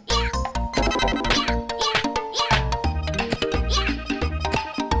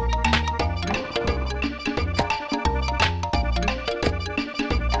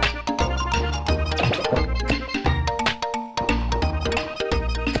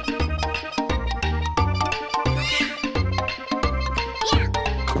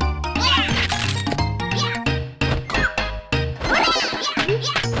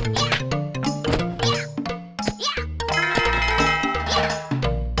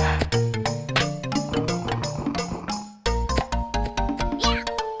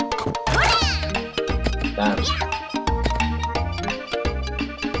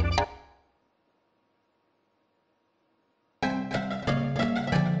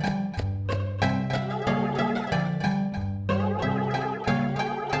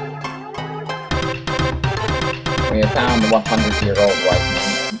 We have found the 100-year-old white man.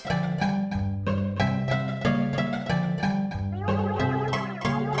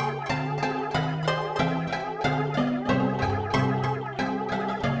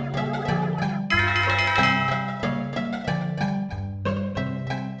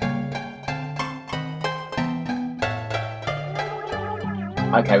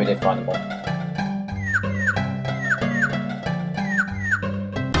 Okay, we did find them all.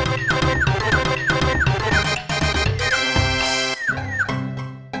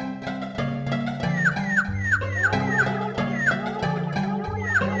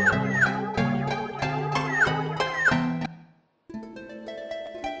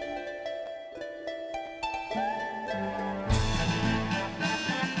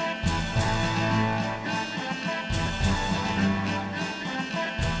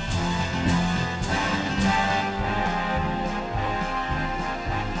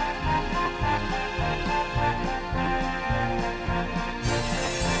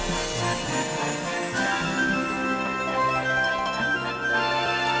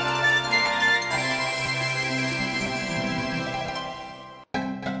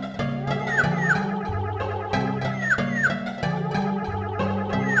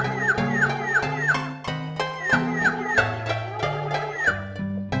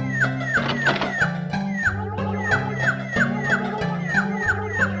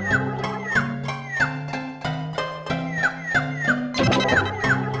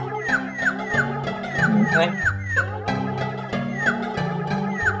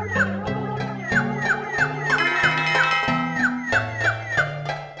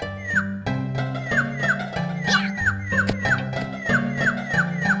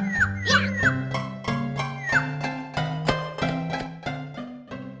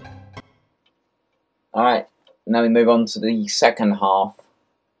 Alright, now we move on to the second half.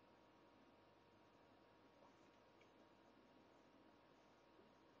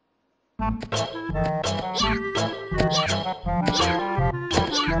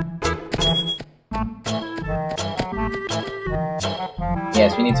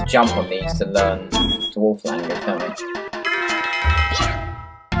 Yes, we need to jump on these to learn dwarf language, don't we?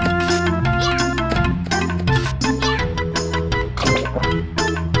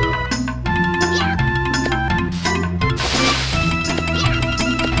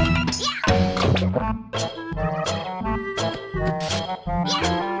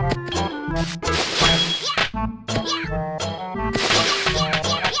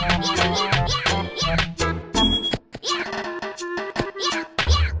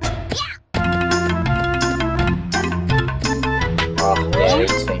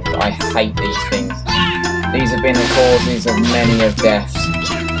 I hate these things. These have been the causes of many of deaths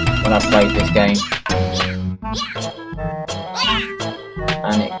when I've played this game.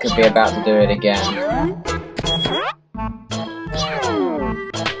 And it could be about to do it again.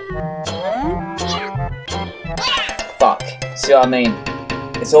 Fuck. See what I mean?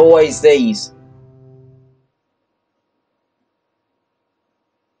 It's always these.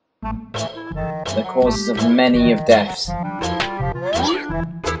 The causes of many of deaths.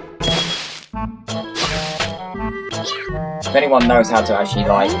 If anyone knows how to actually,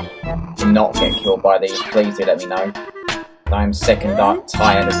 like, not get killed by these, please do let me know. I'm sick and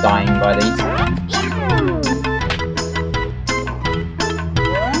tired of dying by these.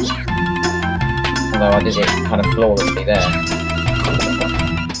 Although I did it kind of flawlessly there.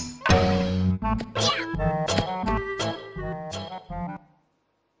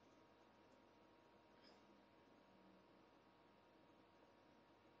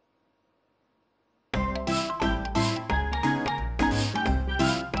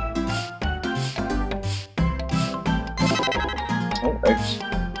 Oops.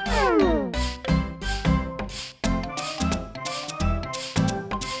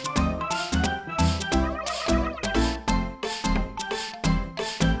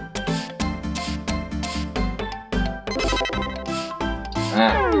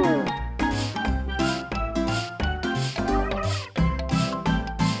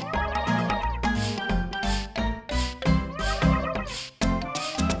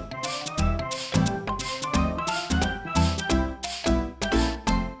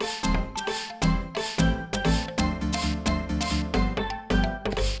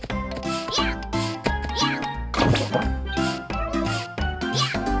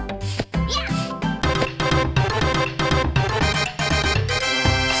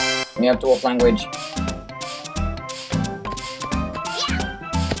 We have dwarf language.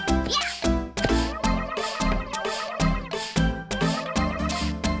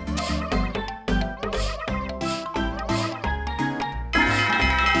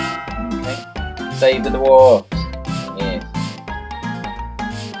 Okay. Save the dwarves. Yes.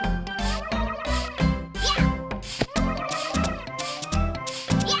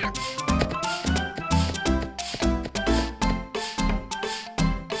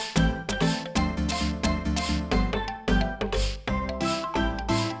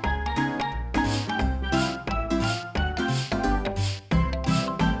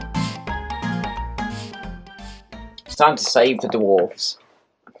 It's time to save the dwarves.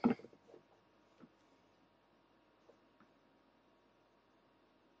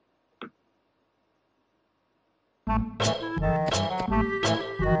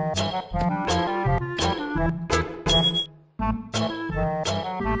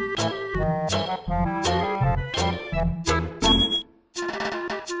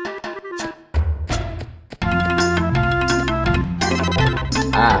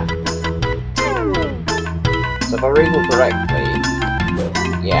 So if I recall correctly,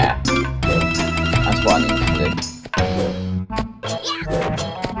 yeah, that's what I need to do.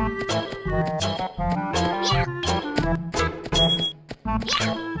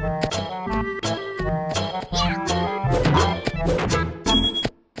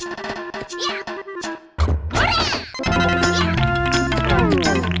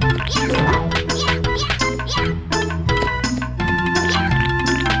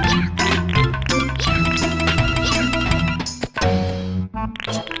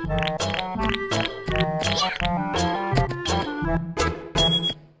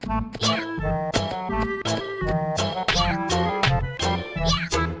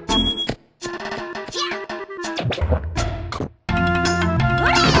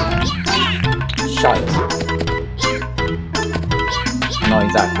 Shite. Not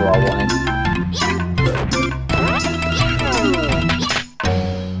exactly what I wanted.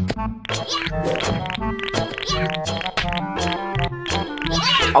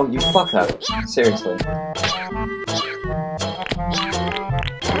 Oh, you fucker. Seriously.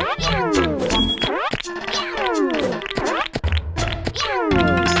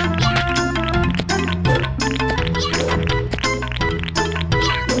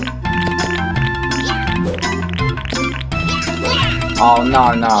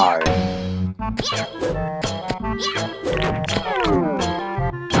 no, no.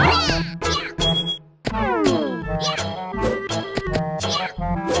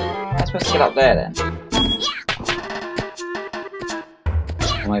 I'm supposed to get up there then.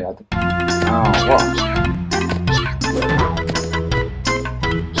 Oh my god. Oh, what?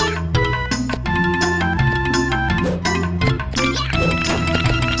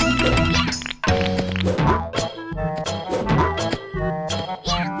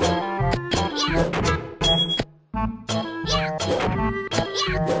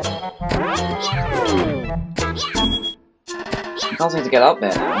 I can't seem to get up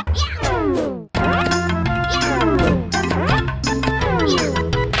there now.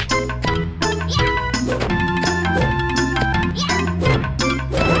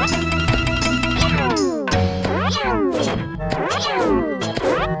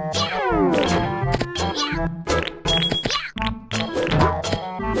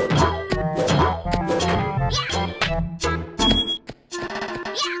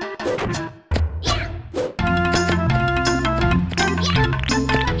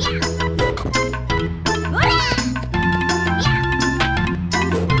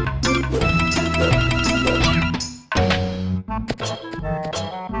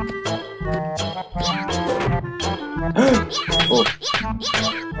 Oh.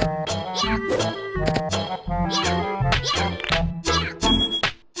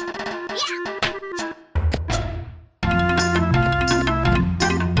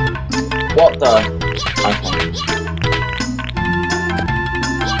 What the? Okay.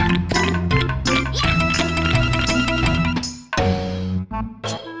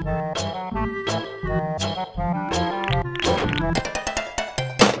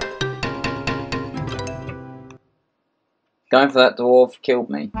 Going for that dwarf killed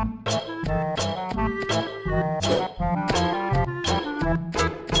me.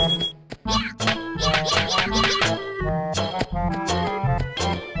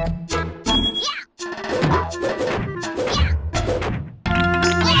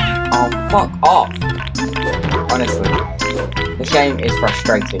 Oh, fuck off! Honestly, this game is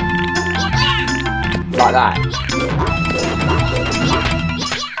frustrating. Like that.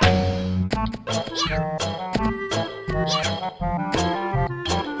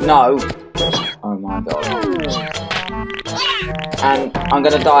 No! Oh my god. And I'm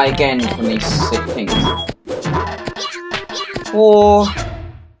gonna die again from these sick things. Or...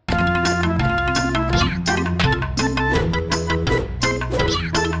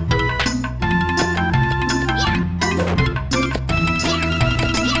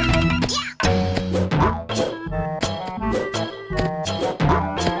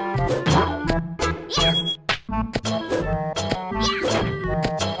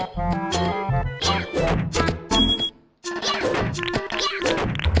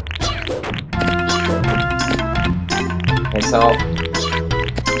 piss off.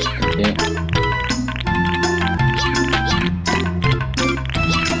 Thank you.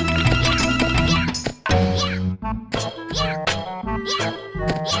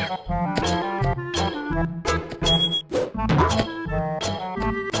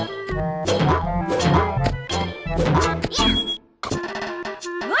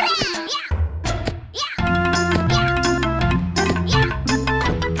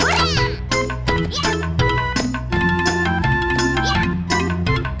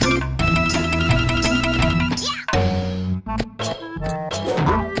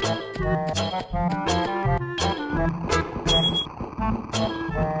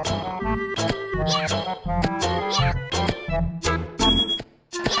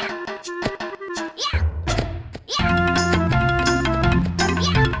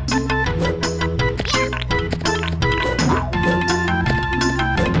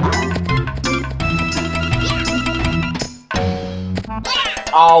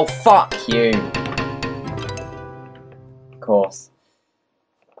 Oh, fuck you. Of course.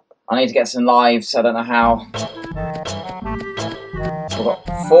 I need to get some lives, I don't know how. I've got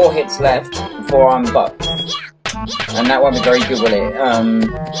 4 hits left before I'm bucked. And that won't be very good, will it?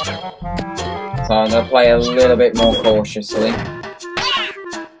 So I'm going to play a little bit more cautiously.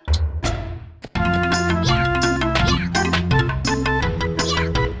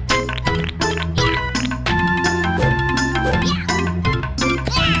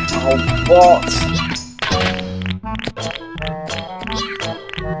 What?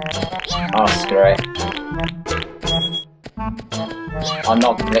 Oh, screw it. I'm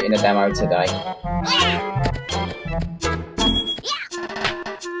not completing a demo today.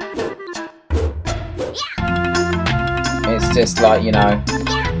 It's just like, you know,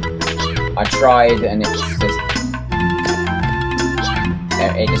 I tried and it's just...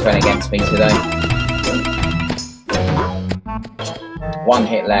 It just went against me today. One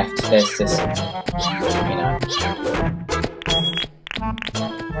hit left. There's just, you know.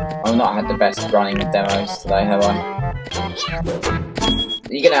 I've not had the best running demos today, have I?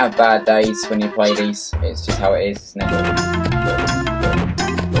 You're gonna have bad days when you play these. It's just how it is, isn't it?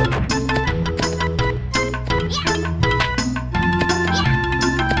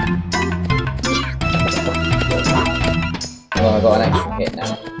 Well, I got an extra hit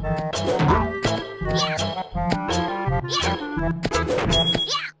now.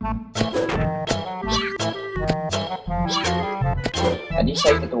 And you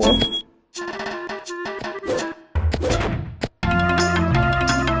take the door.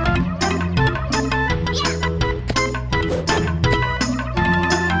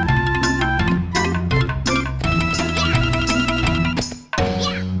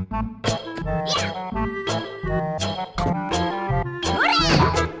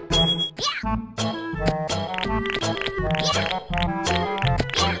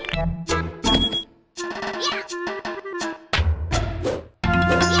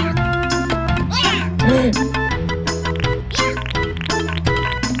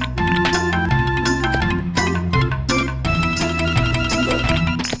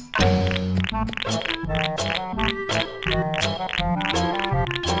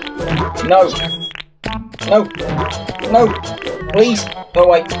 No! No! No! Please! Go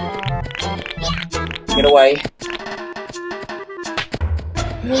away! Get away!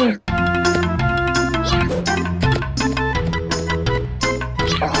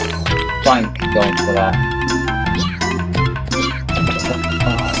 Oh, thank God for that.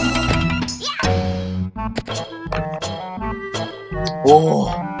 Oh!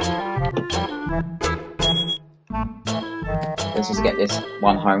 Let's just get this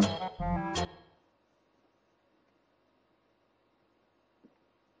one home.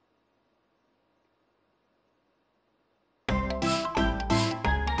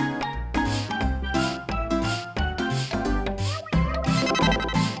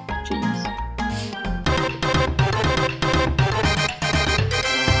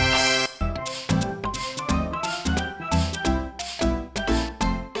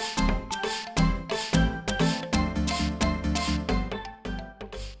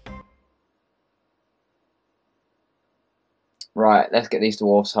 Right, let's get these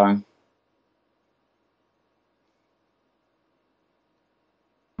dwarves home.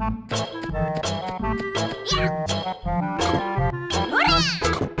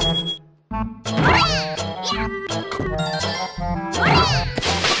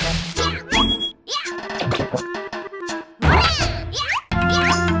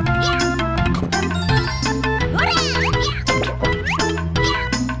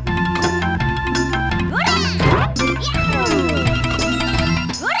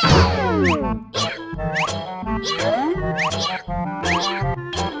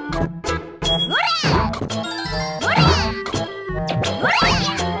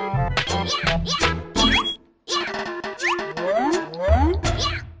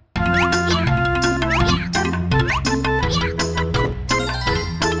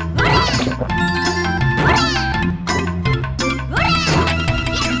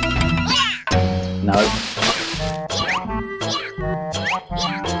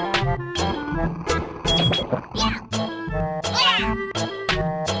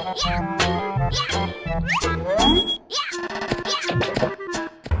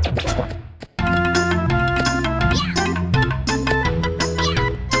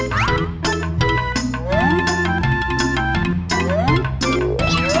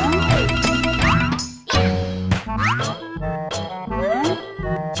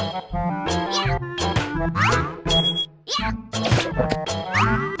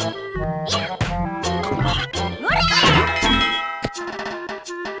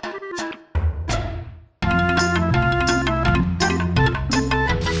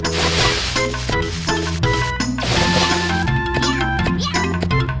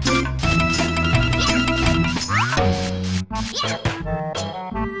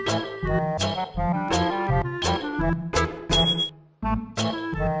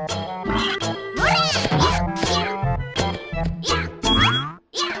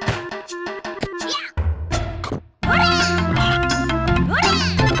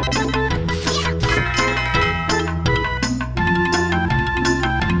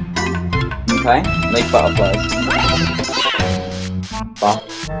 Okay, make butterflies. Bah.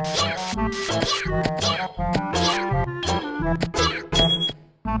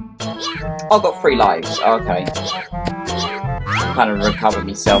 Oh, I've got 3 lives. Okay. Kind of recovered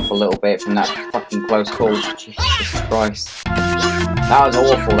myself a little bit from that fucking close call. Jesus Christ. That was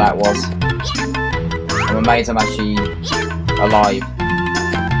awful, that was. I'm amazed I'm actually alive.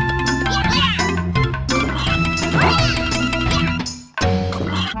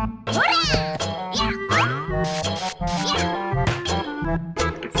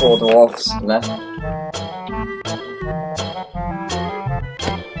 Four dwarfs left.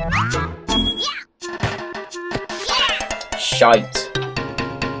 Shite.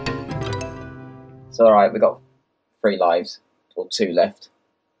 It's alright, we got 3 lives. Or 2 left.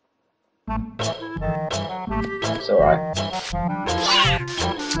 It's alright.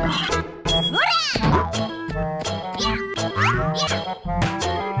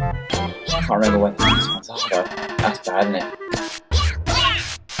 I can't remember when this one's harder. That's bad, isn't it?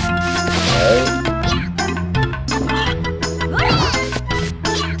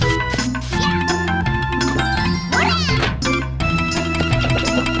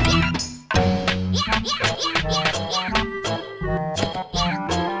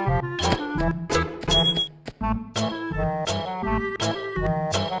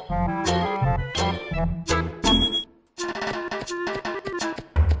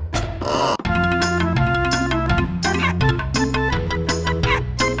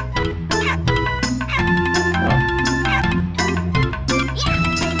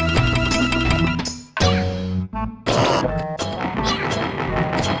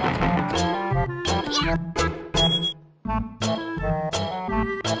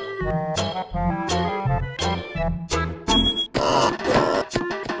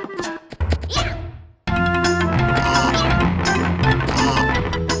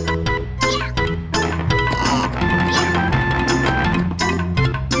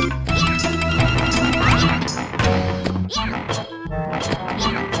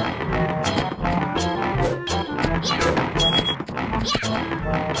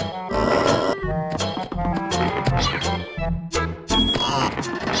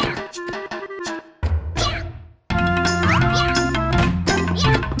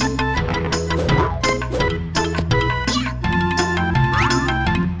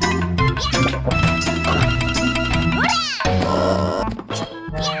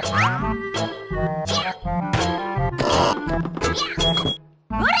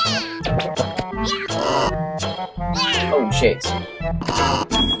 Oh shit.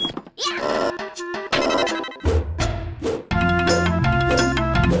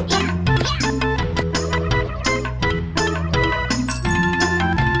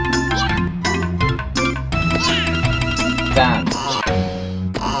 Damn.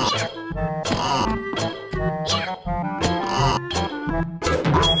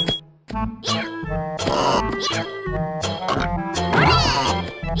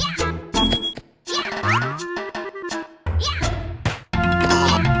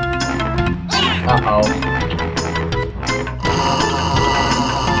 Uh-oh.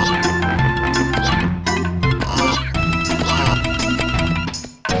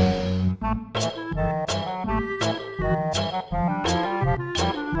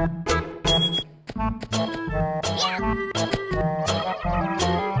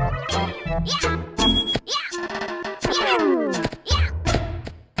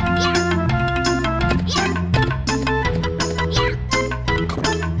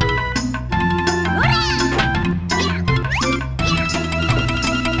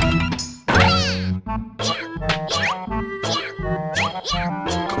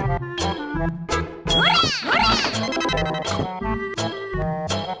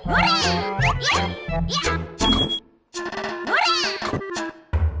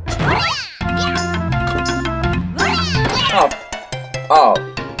 Oh.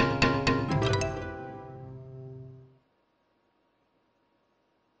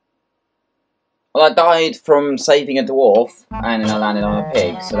 Well, I died from saving a dwarf, and then I landed on a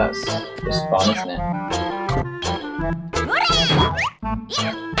pig, so that's just fun, isn't it?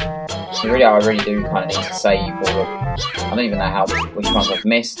 So really, I really do kind of need to save all the... I don't even know which ones I've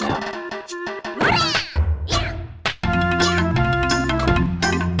missed now.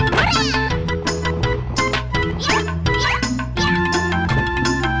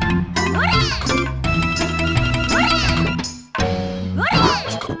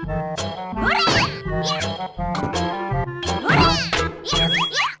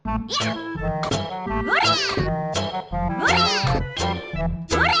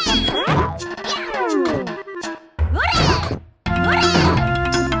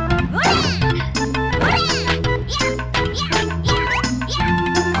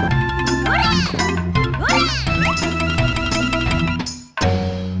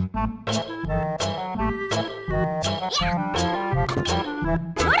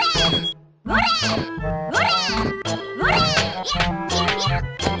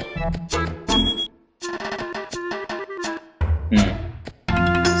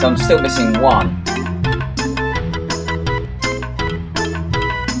 So I'm still missing one.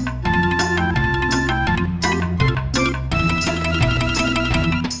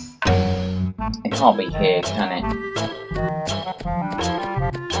 It can't be here, can it?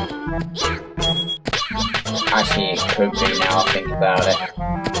 Actually, it could be now I think about it.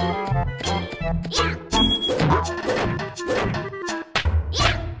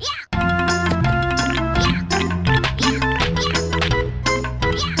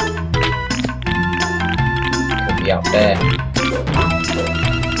 Could be up there.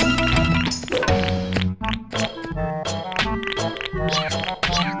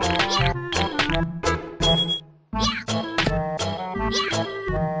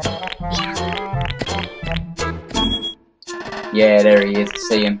 Yeah, there he is. I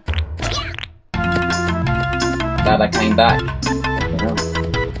see him. Glad I came back.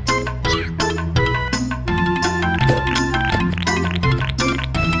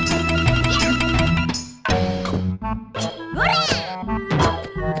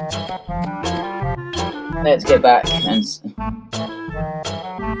 Let's get back and...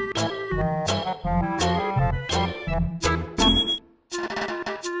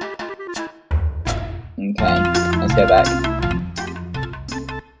 Okay, let's go back.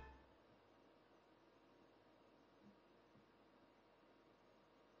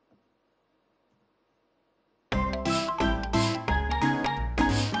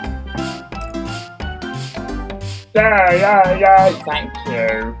 Yeah, thank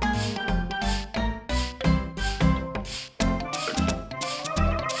you.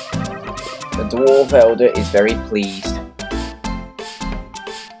 The Dwarf Elder is very pleased.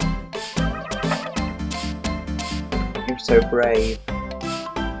 You're so brave.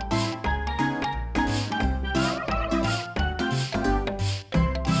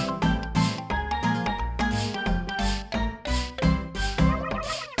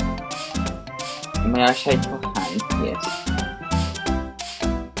 May I shake your hand? Yes.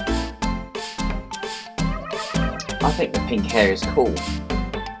 I think the pink hair is cool.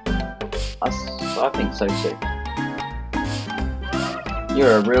 I think so too.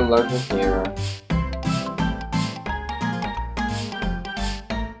 You're a real local hero.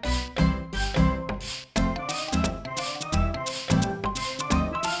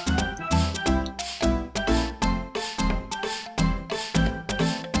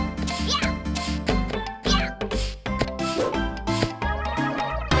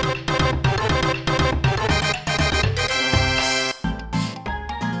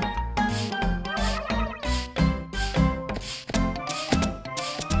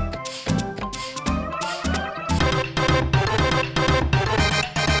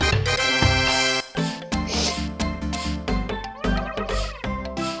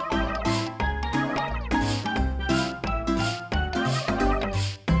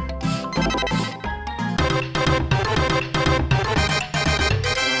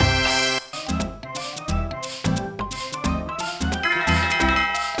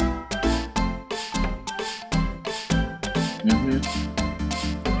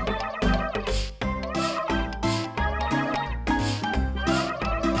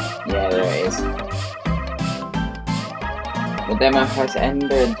 Yeah, there it is. The demo has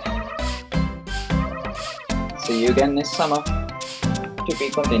ended. See you again this summer. To be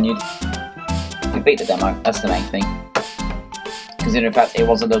continued. You beat the demo, that's the main thing. Considering the fact it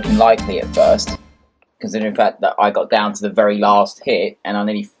wasn't looking likely at first. Considering the fact that I got down to the very last hit and I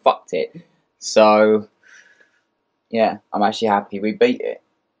nearly fucked it. So, yeah, I'm actually happy we beat it.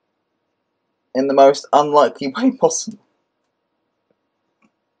 In the most unlikely way possible.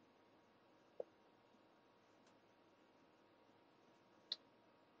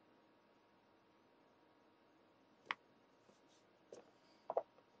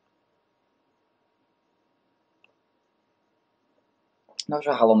 Not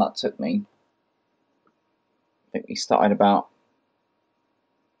sure how long that took me. I think we started about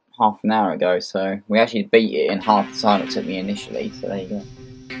half an hour ago, so we actually beat it in half the time it took me initially, so there you go.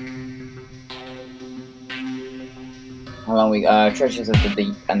 How long we Treasures of the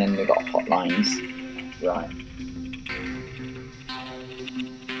Deep, and then we got Hotlines. Right.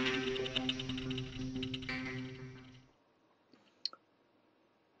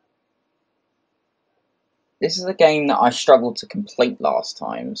 This is a game that I struggled to complete last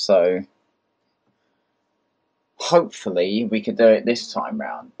time, so hopefully we could do it this time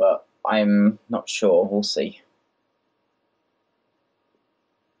round, but I'm not sure, we'll see.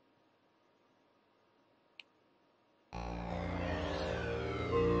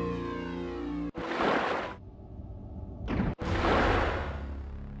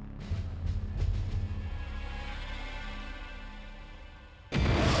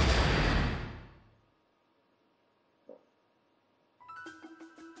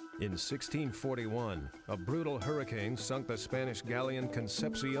 In 1641, a brutal hurricane sunk the Spanish galleon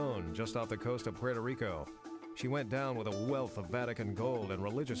Concepcion just off the coast of Puerto Rico. She went down with a wealth of Vatican gold and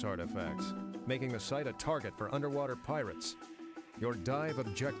religious artifacts, making the site a target for underwater pirates. Your dive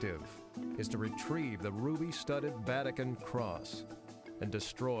objective is to retrieve the ruby-studded Vatican cross and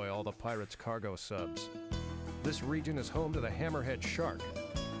destroy all the pirates' cargo subs. This region is home to the hammerhead shark.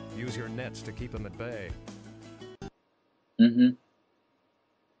 Use your nets to keep them at bay.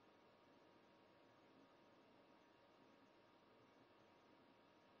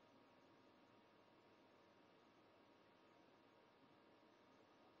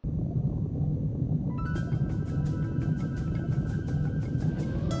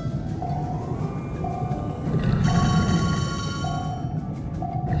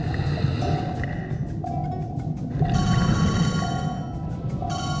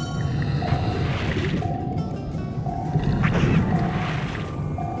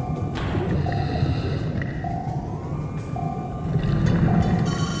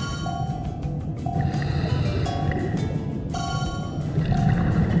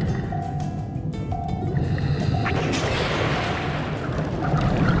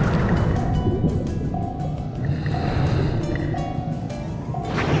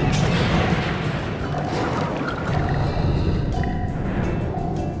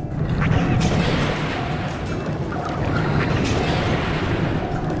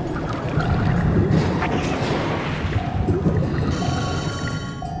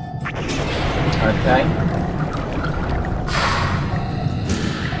 Okay.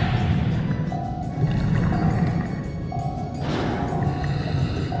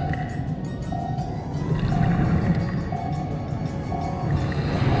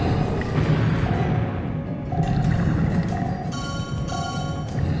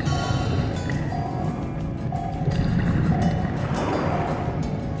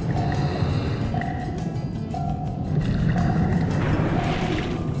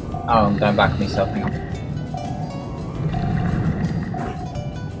 Oh, I'm going back myself, hang on.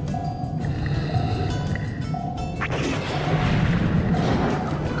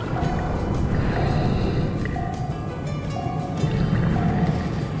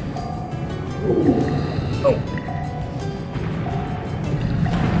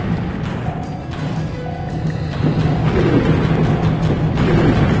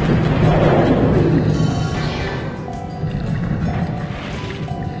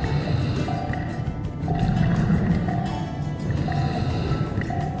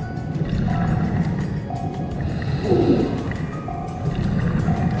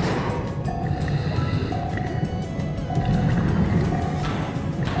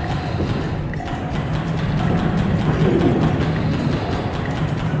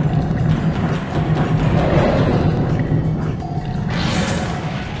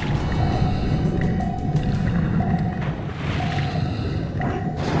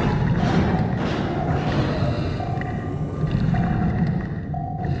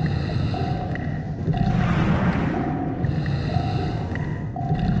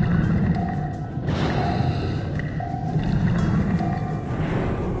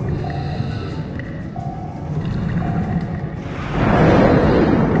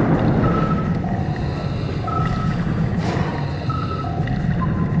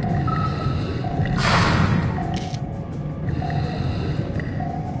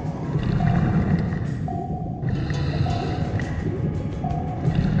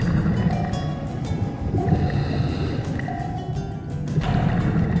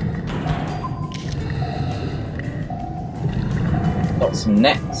 Got some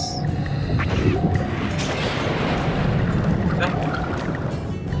nets.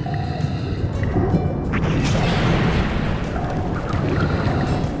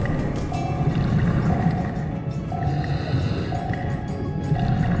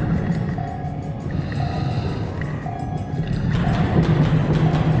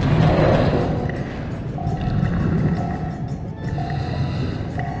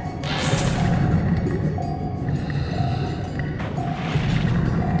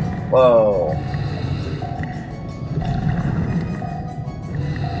 Whoa.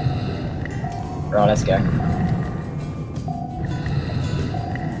 Right, let's go.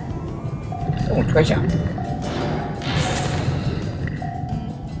 Oh, treasure.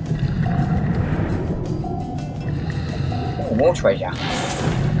 Oh, more treasure.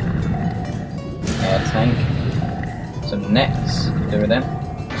 Air tank. Some nets to do with them.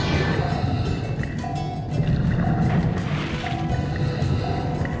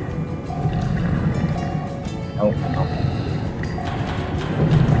 Oh, no.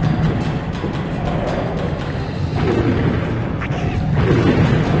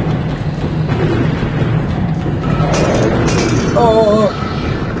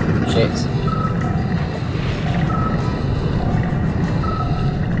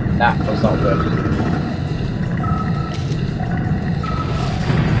 That was not good.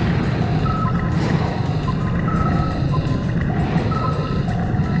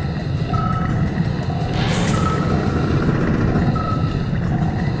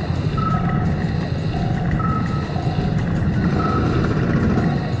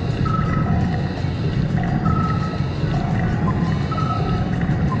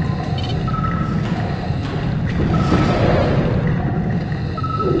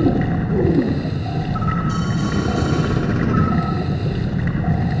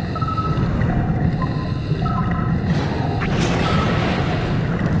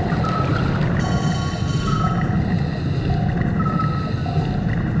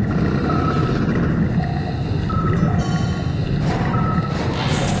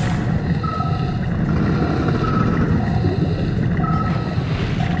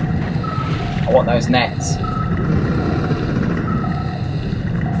 I want those nets. There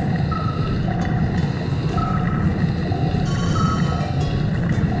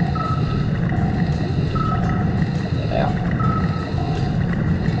they are.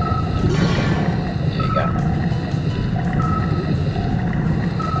 There you go.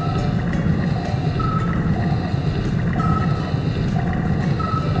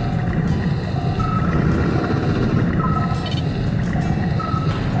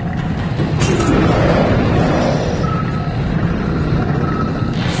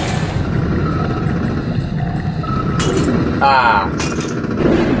 Ah.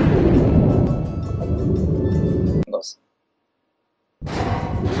 Goes.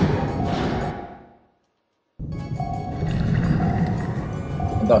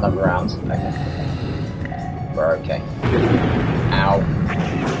 I've got another round. Okay. We're okay. Ow.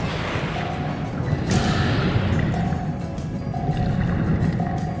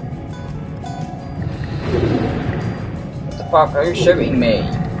 What the fuck are you shooting me?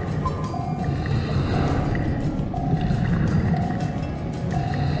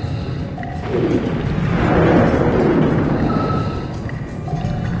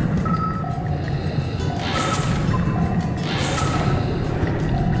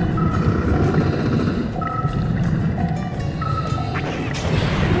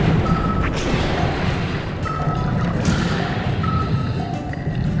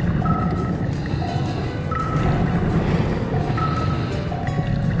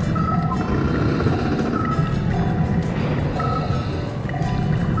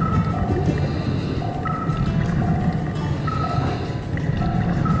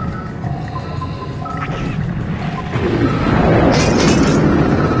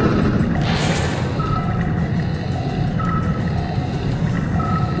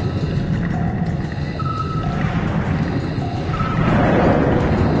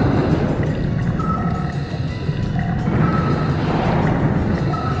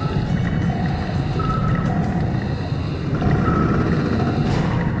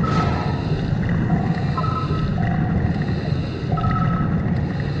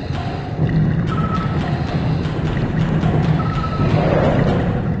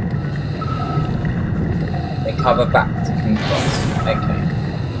 Cover back to Cross. Okay.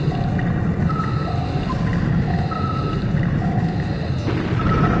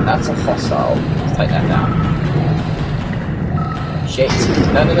 That's a hostile. Let's take that down. Shit.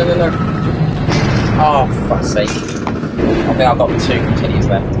 No, no, no, no, no. Oh, for fuck's sake. I think I've got 2 continues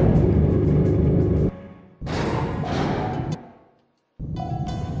left.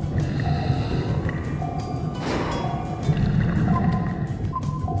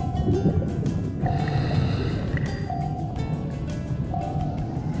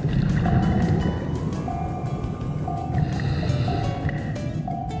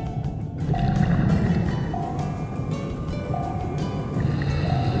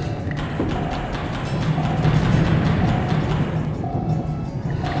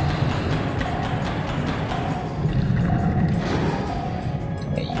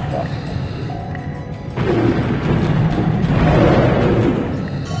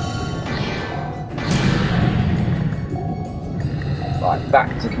 Right,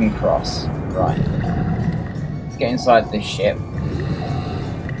 back to King Cross. Right. Let's get inside this ship.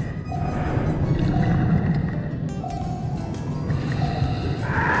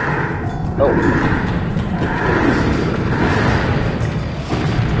 Oh.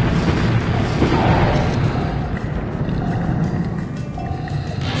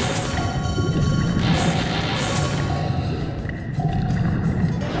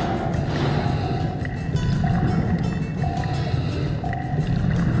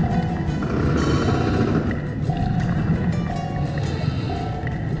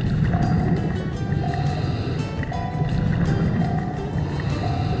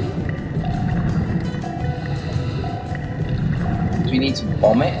 need to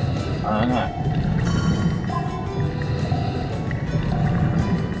bomb it? I don't know.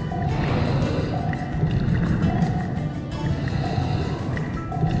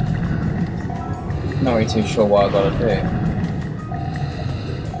 Not really too sure what I gotta do.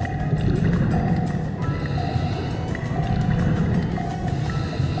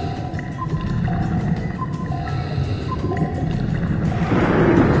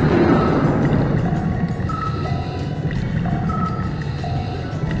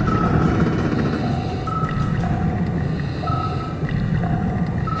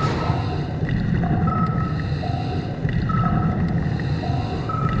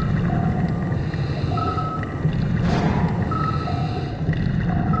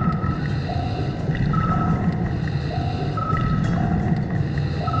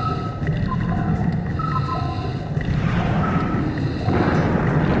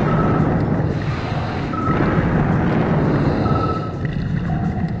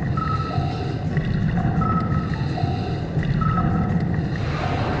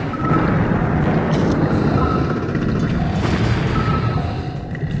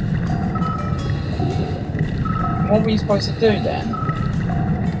 What were you supposed to do then?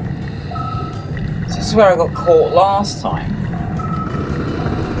 This is where I got caught last time.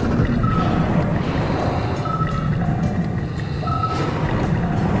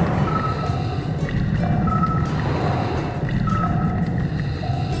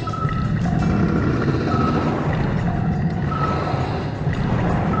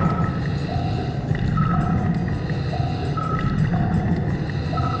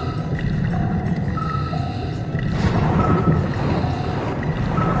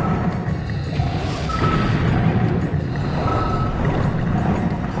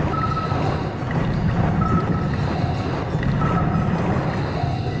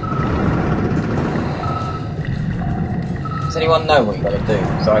 Does anyone know what you gotta do?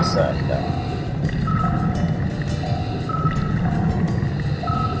 Because I certainly don't.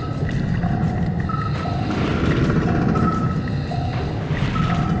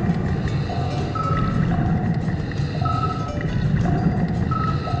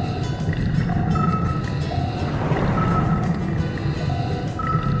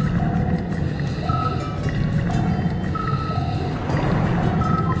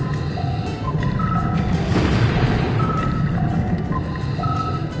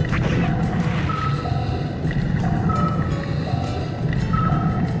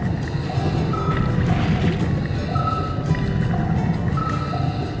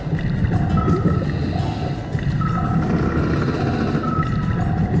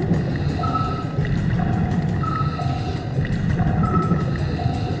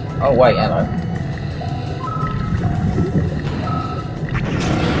 Oh wait, hello.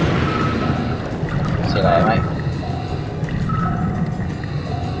 See you later, mate.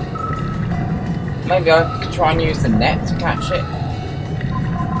 Maybe I could try and use the net to catch it.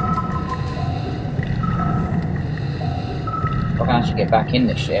 I can actually get back in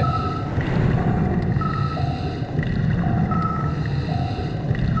the ship.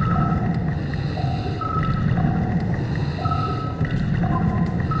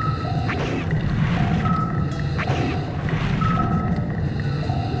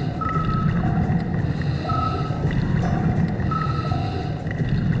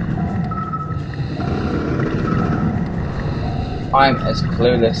 I'm as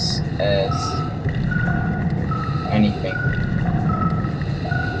clueless as anything.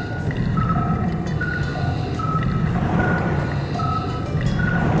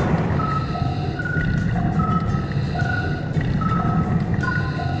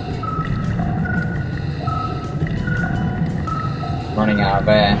 Running out of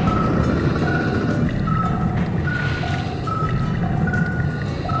air.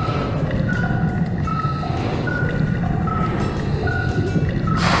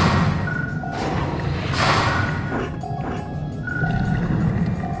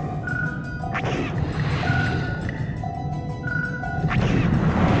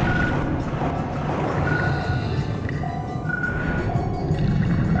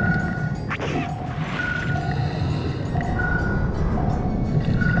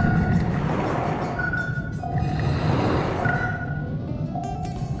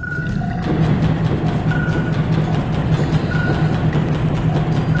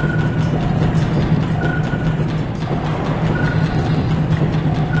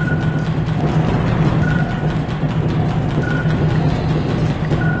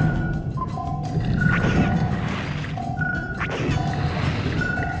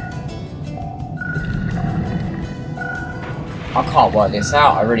 I can't work this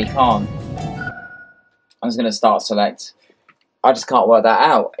out, I really can't. I'm just going to start select I just can't work that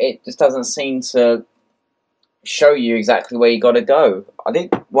out. It just doesn't seem to show you exactly where you got to go. I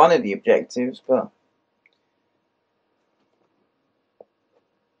did one of the objectives, but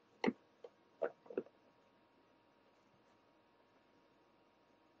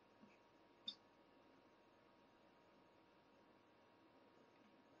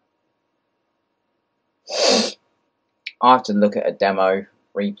I have to look at a demo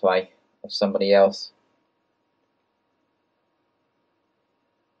replay of somebody else.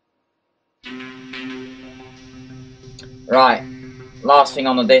 Right, last thing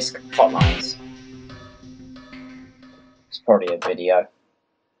on the disc, hotlines. It's probably a video.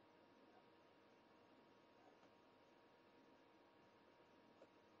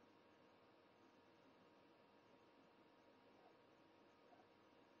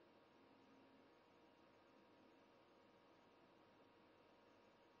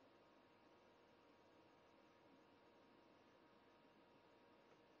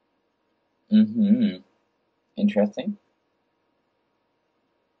 Interesting.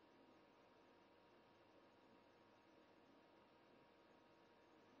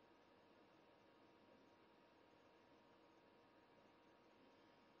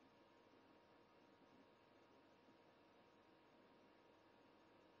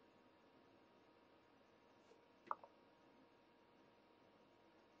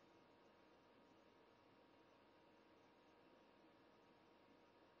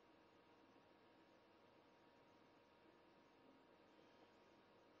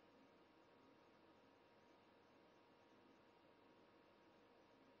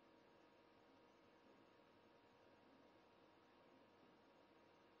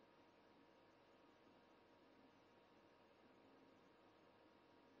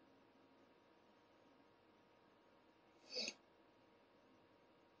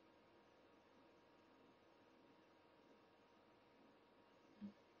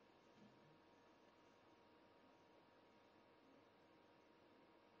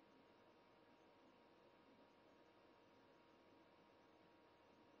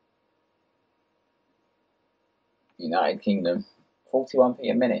 United Kingdom,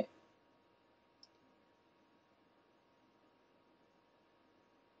 41p a minute.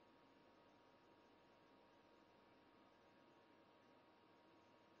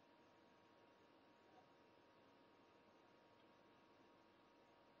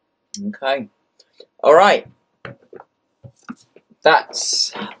 Okay. Alright.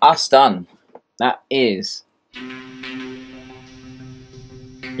 That's us done. That is.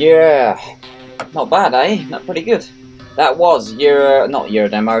 Yeah. Not bad, eh? Not pretty good. That was not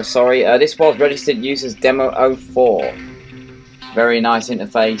Eurodemo, sorry. This was registered users demo 04. Very nice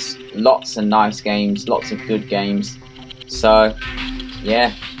interface. Lots of nice games. Lots of good games. So,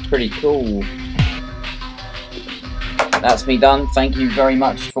 yeah. Pretty cool. That's me done. Thank you very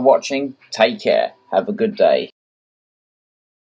much for watching. Take care. Have a good day.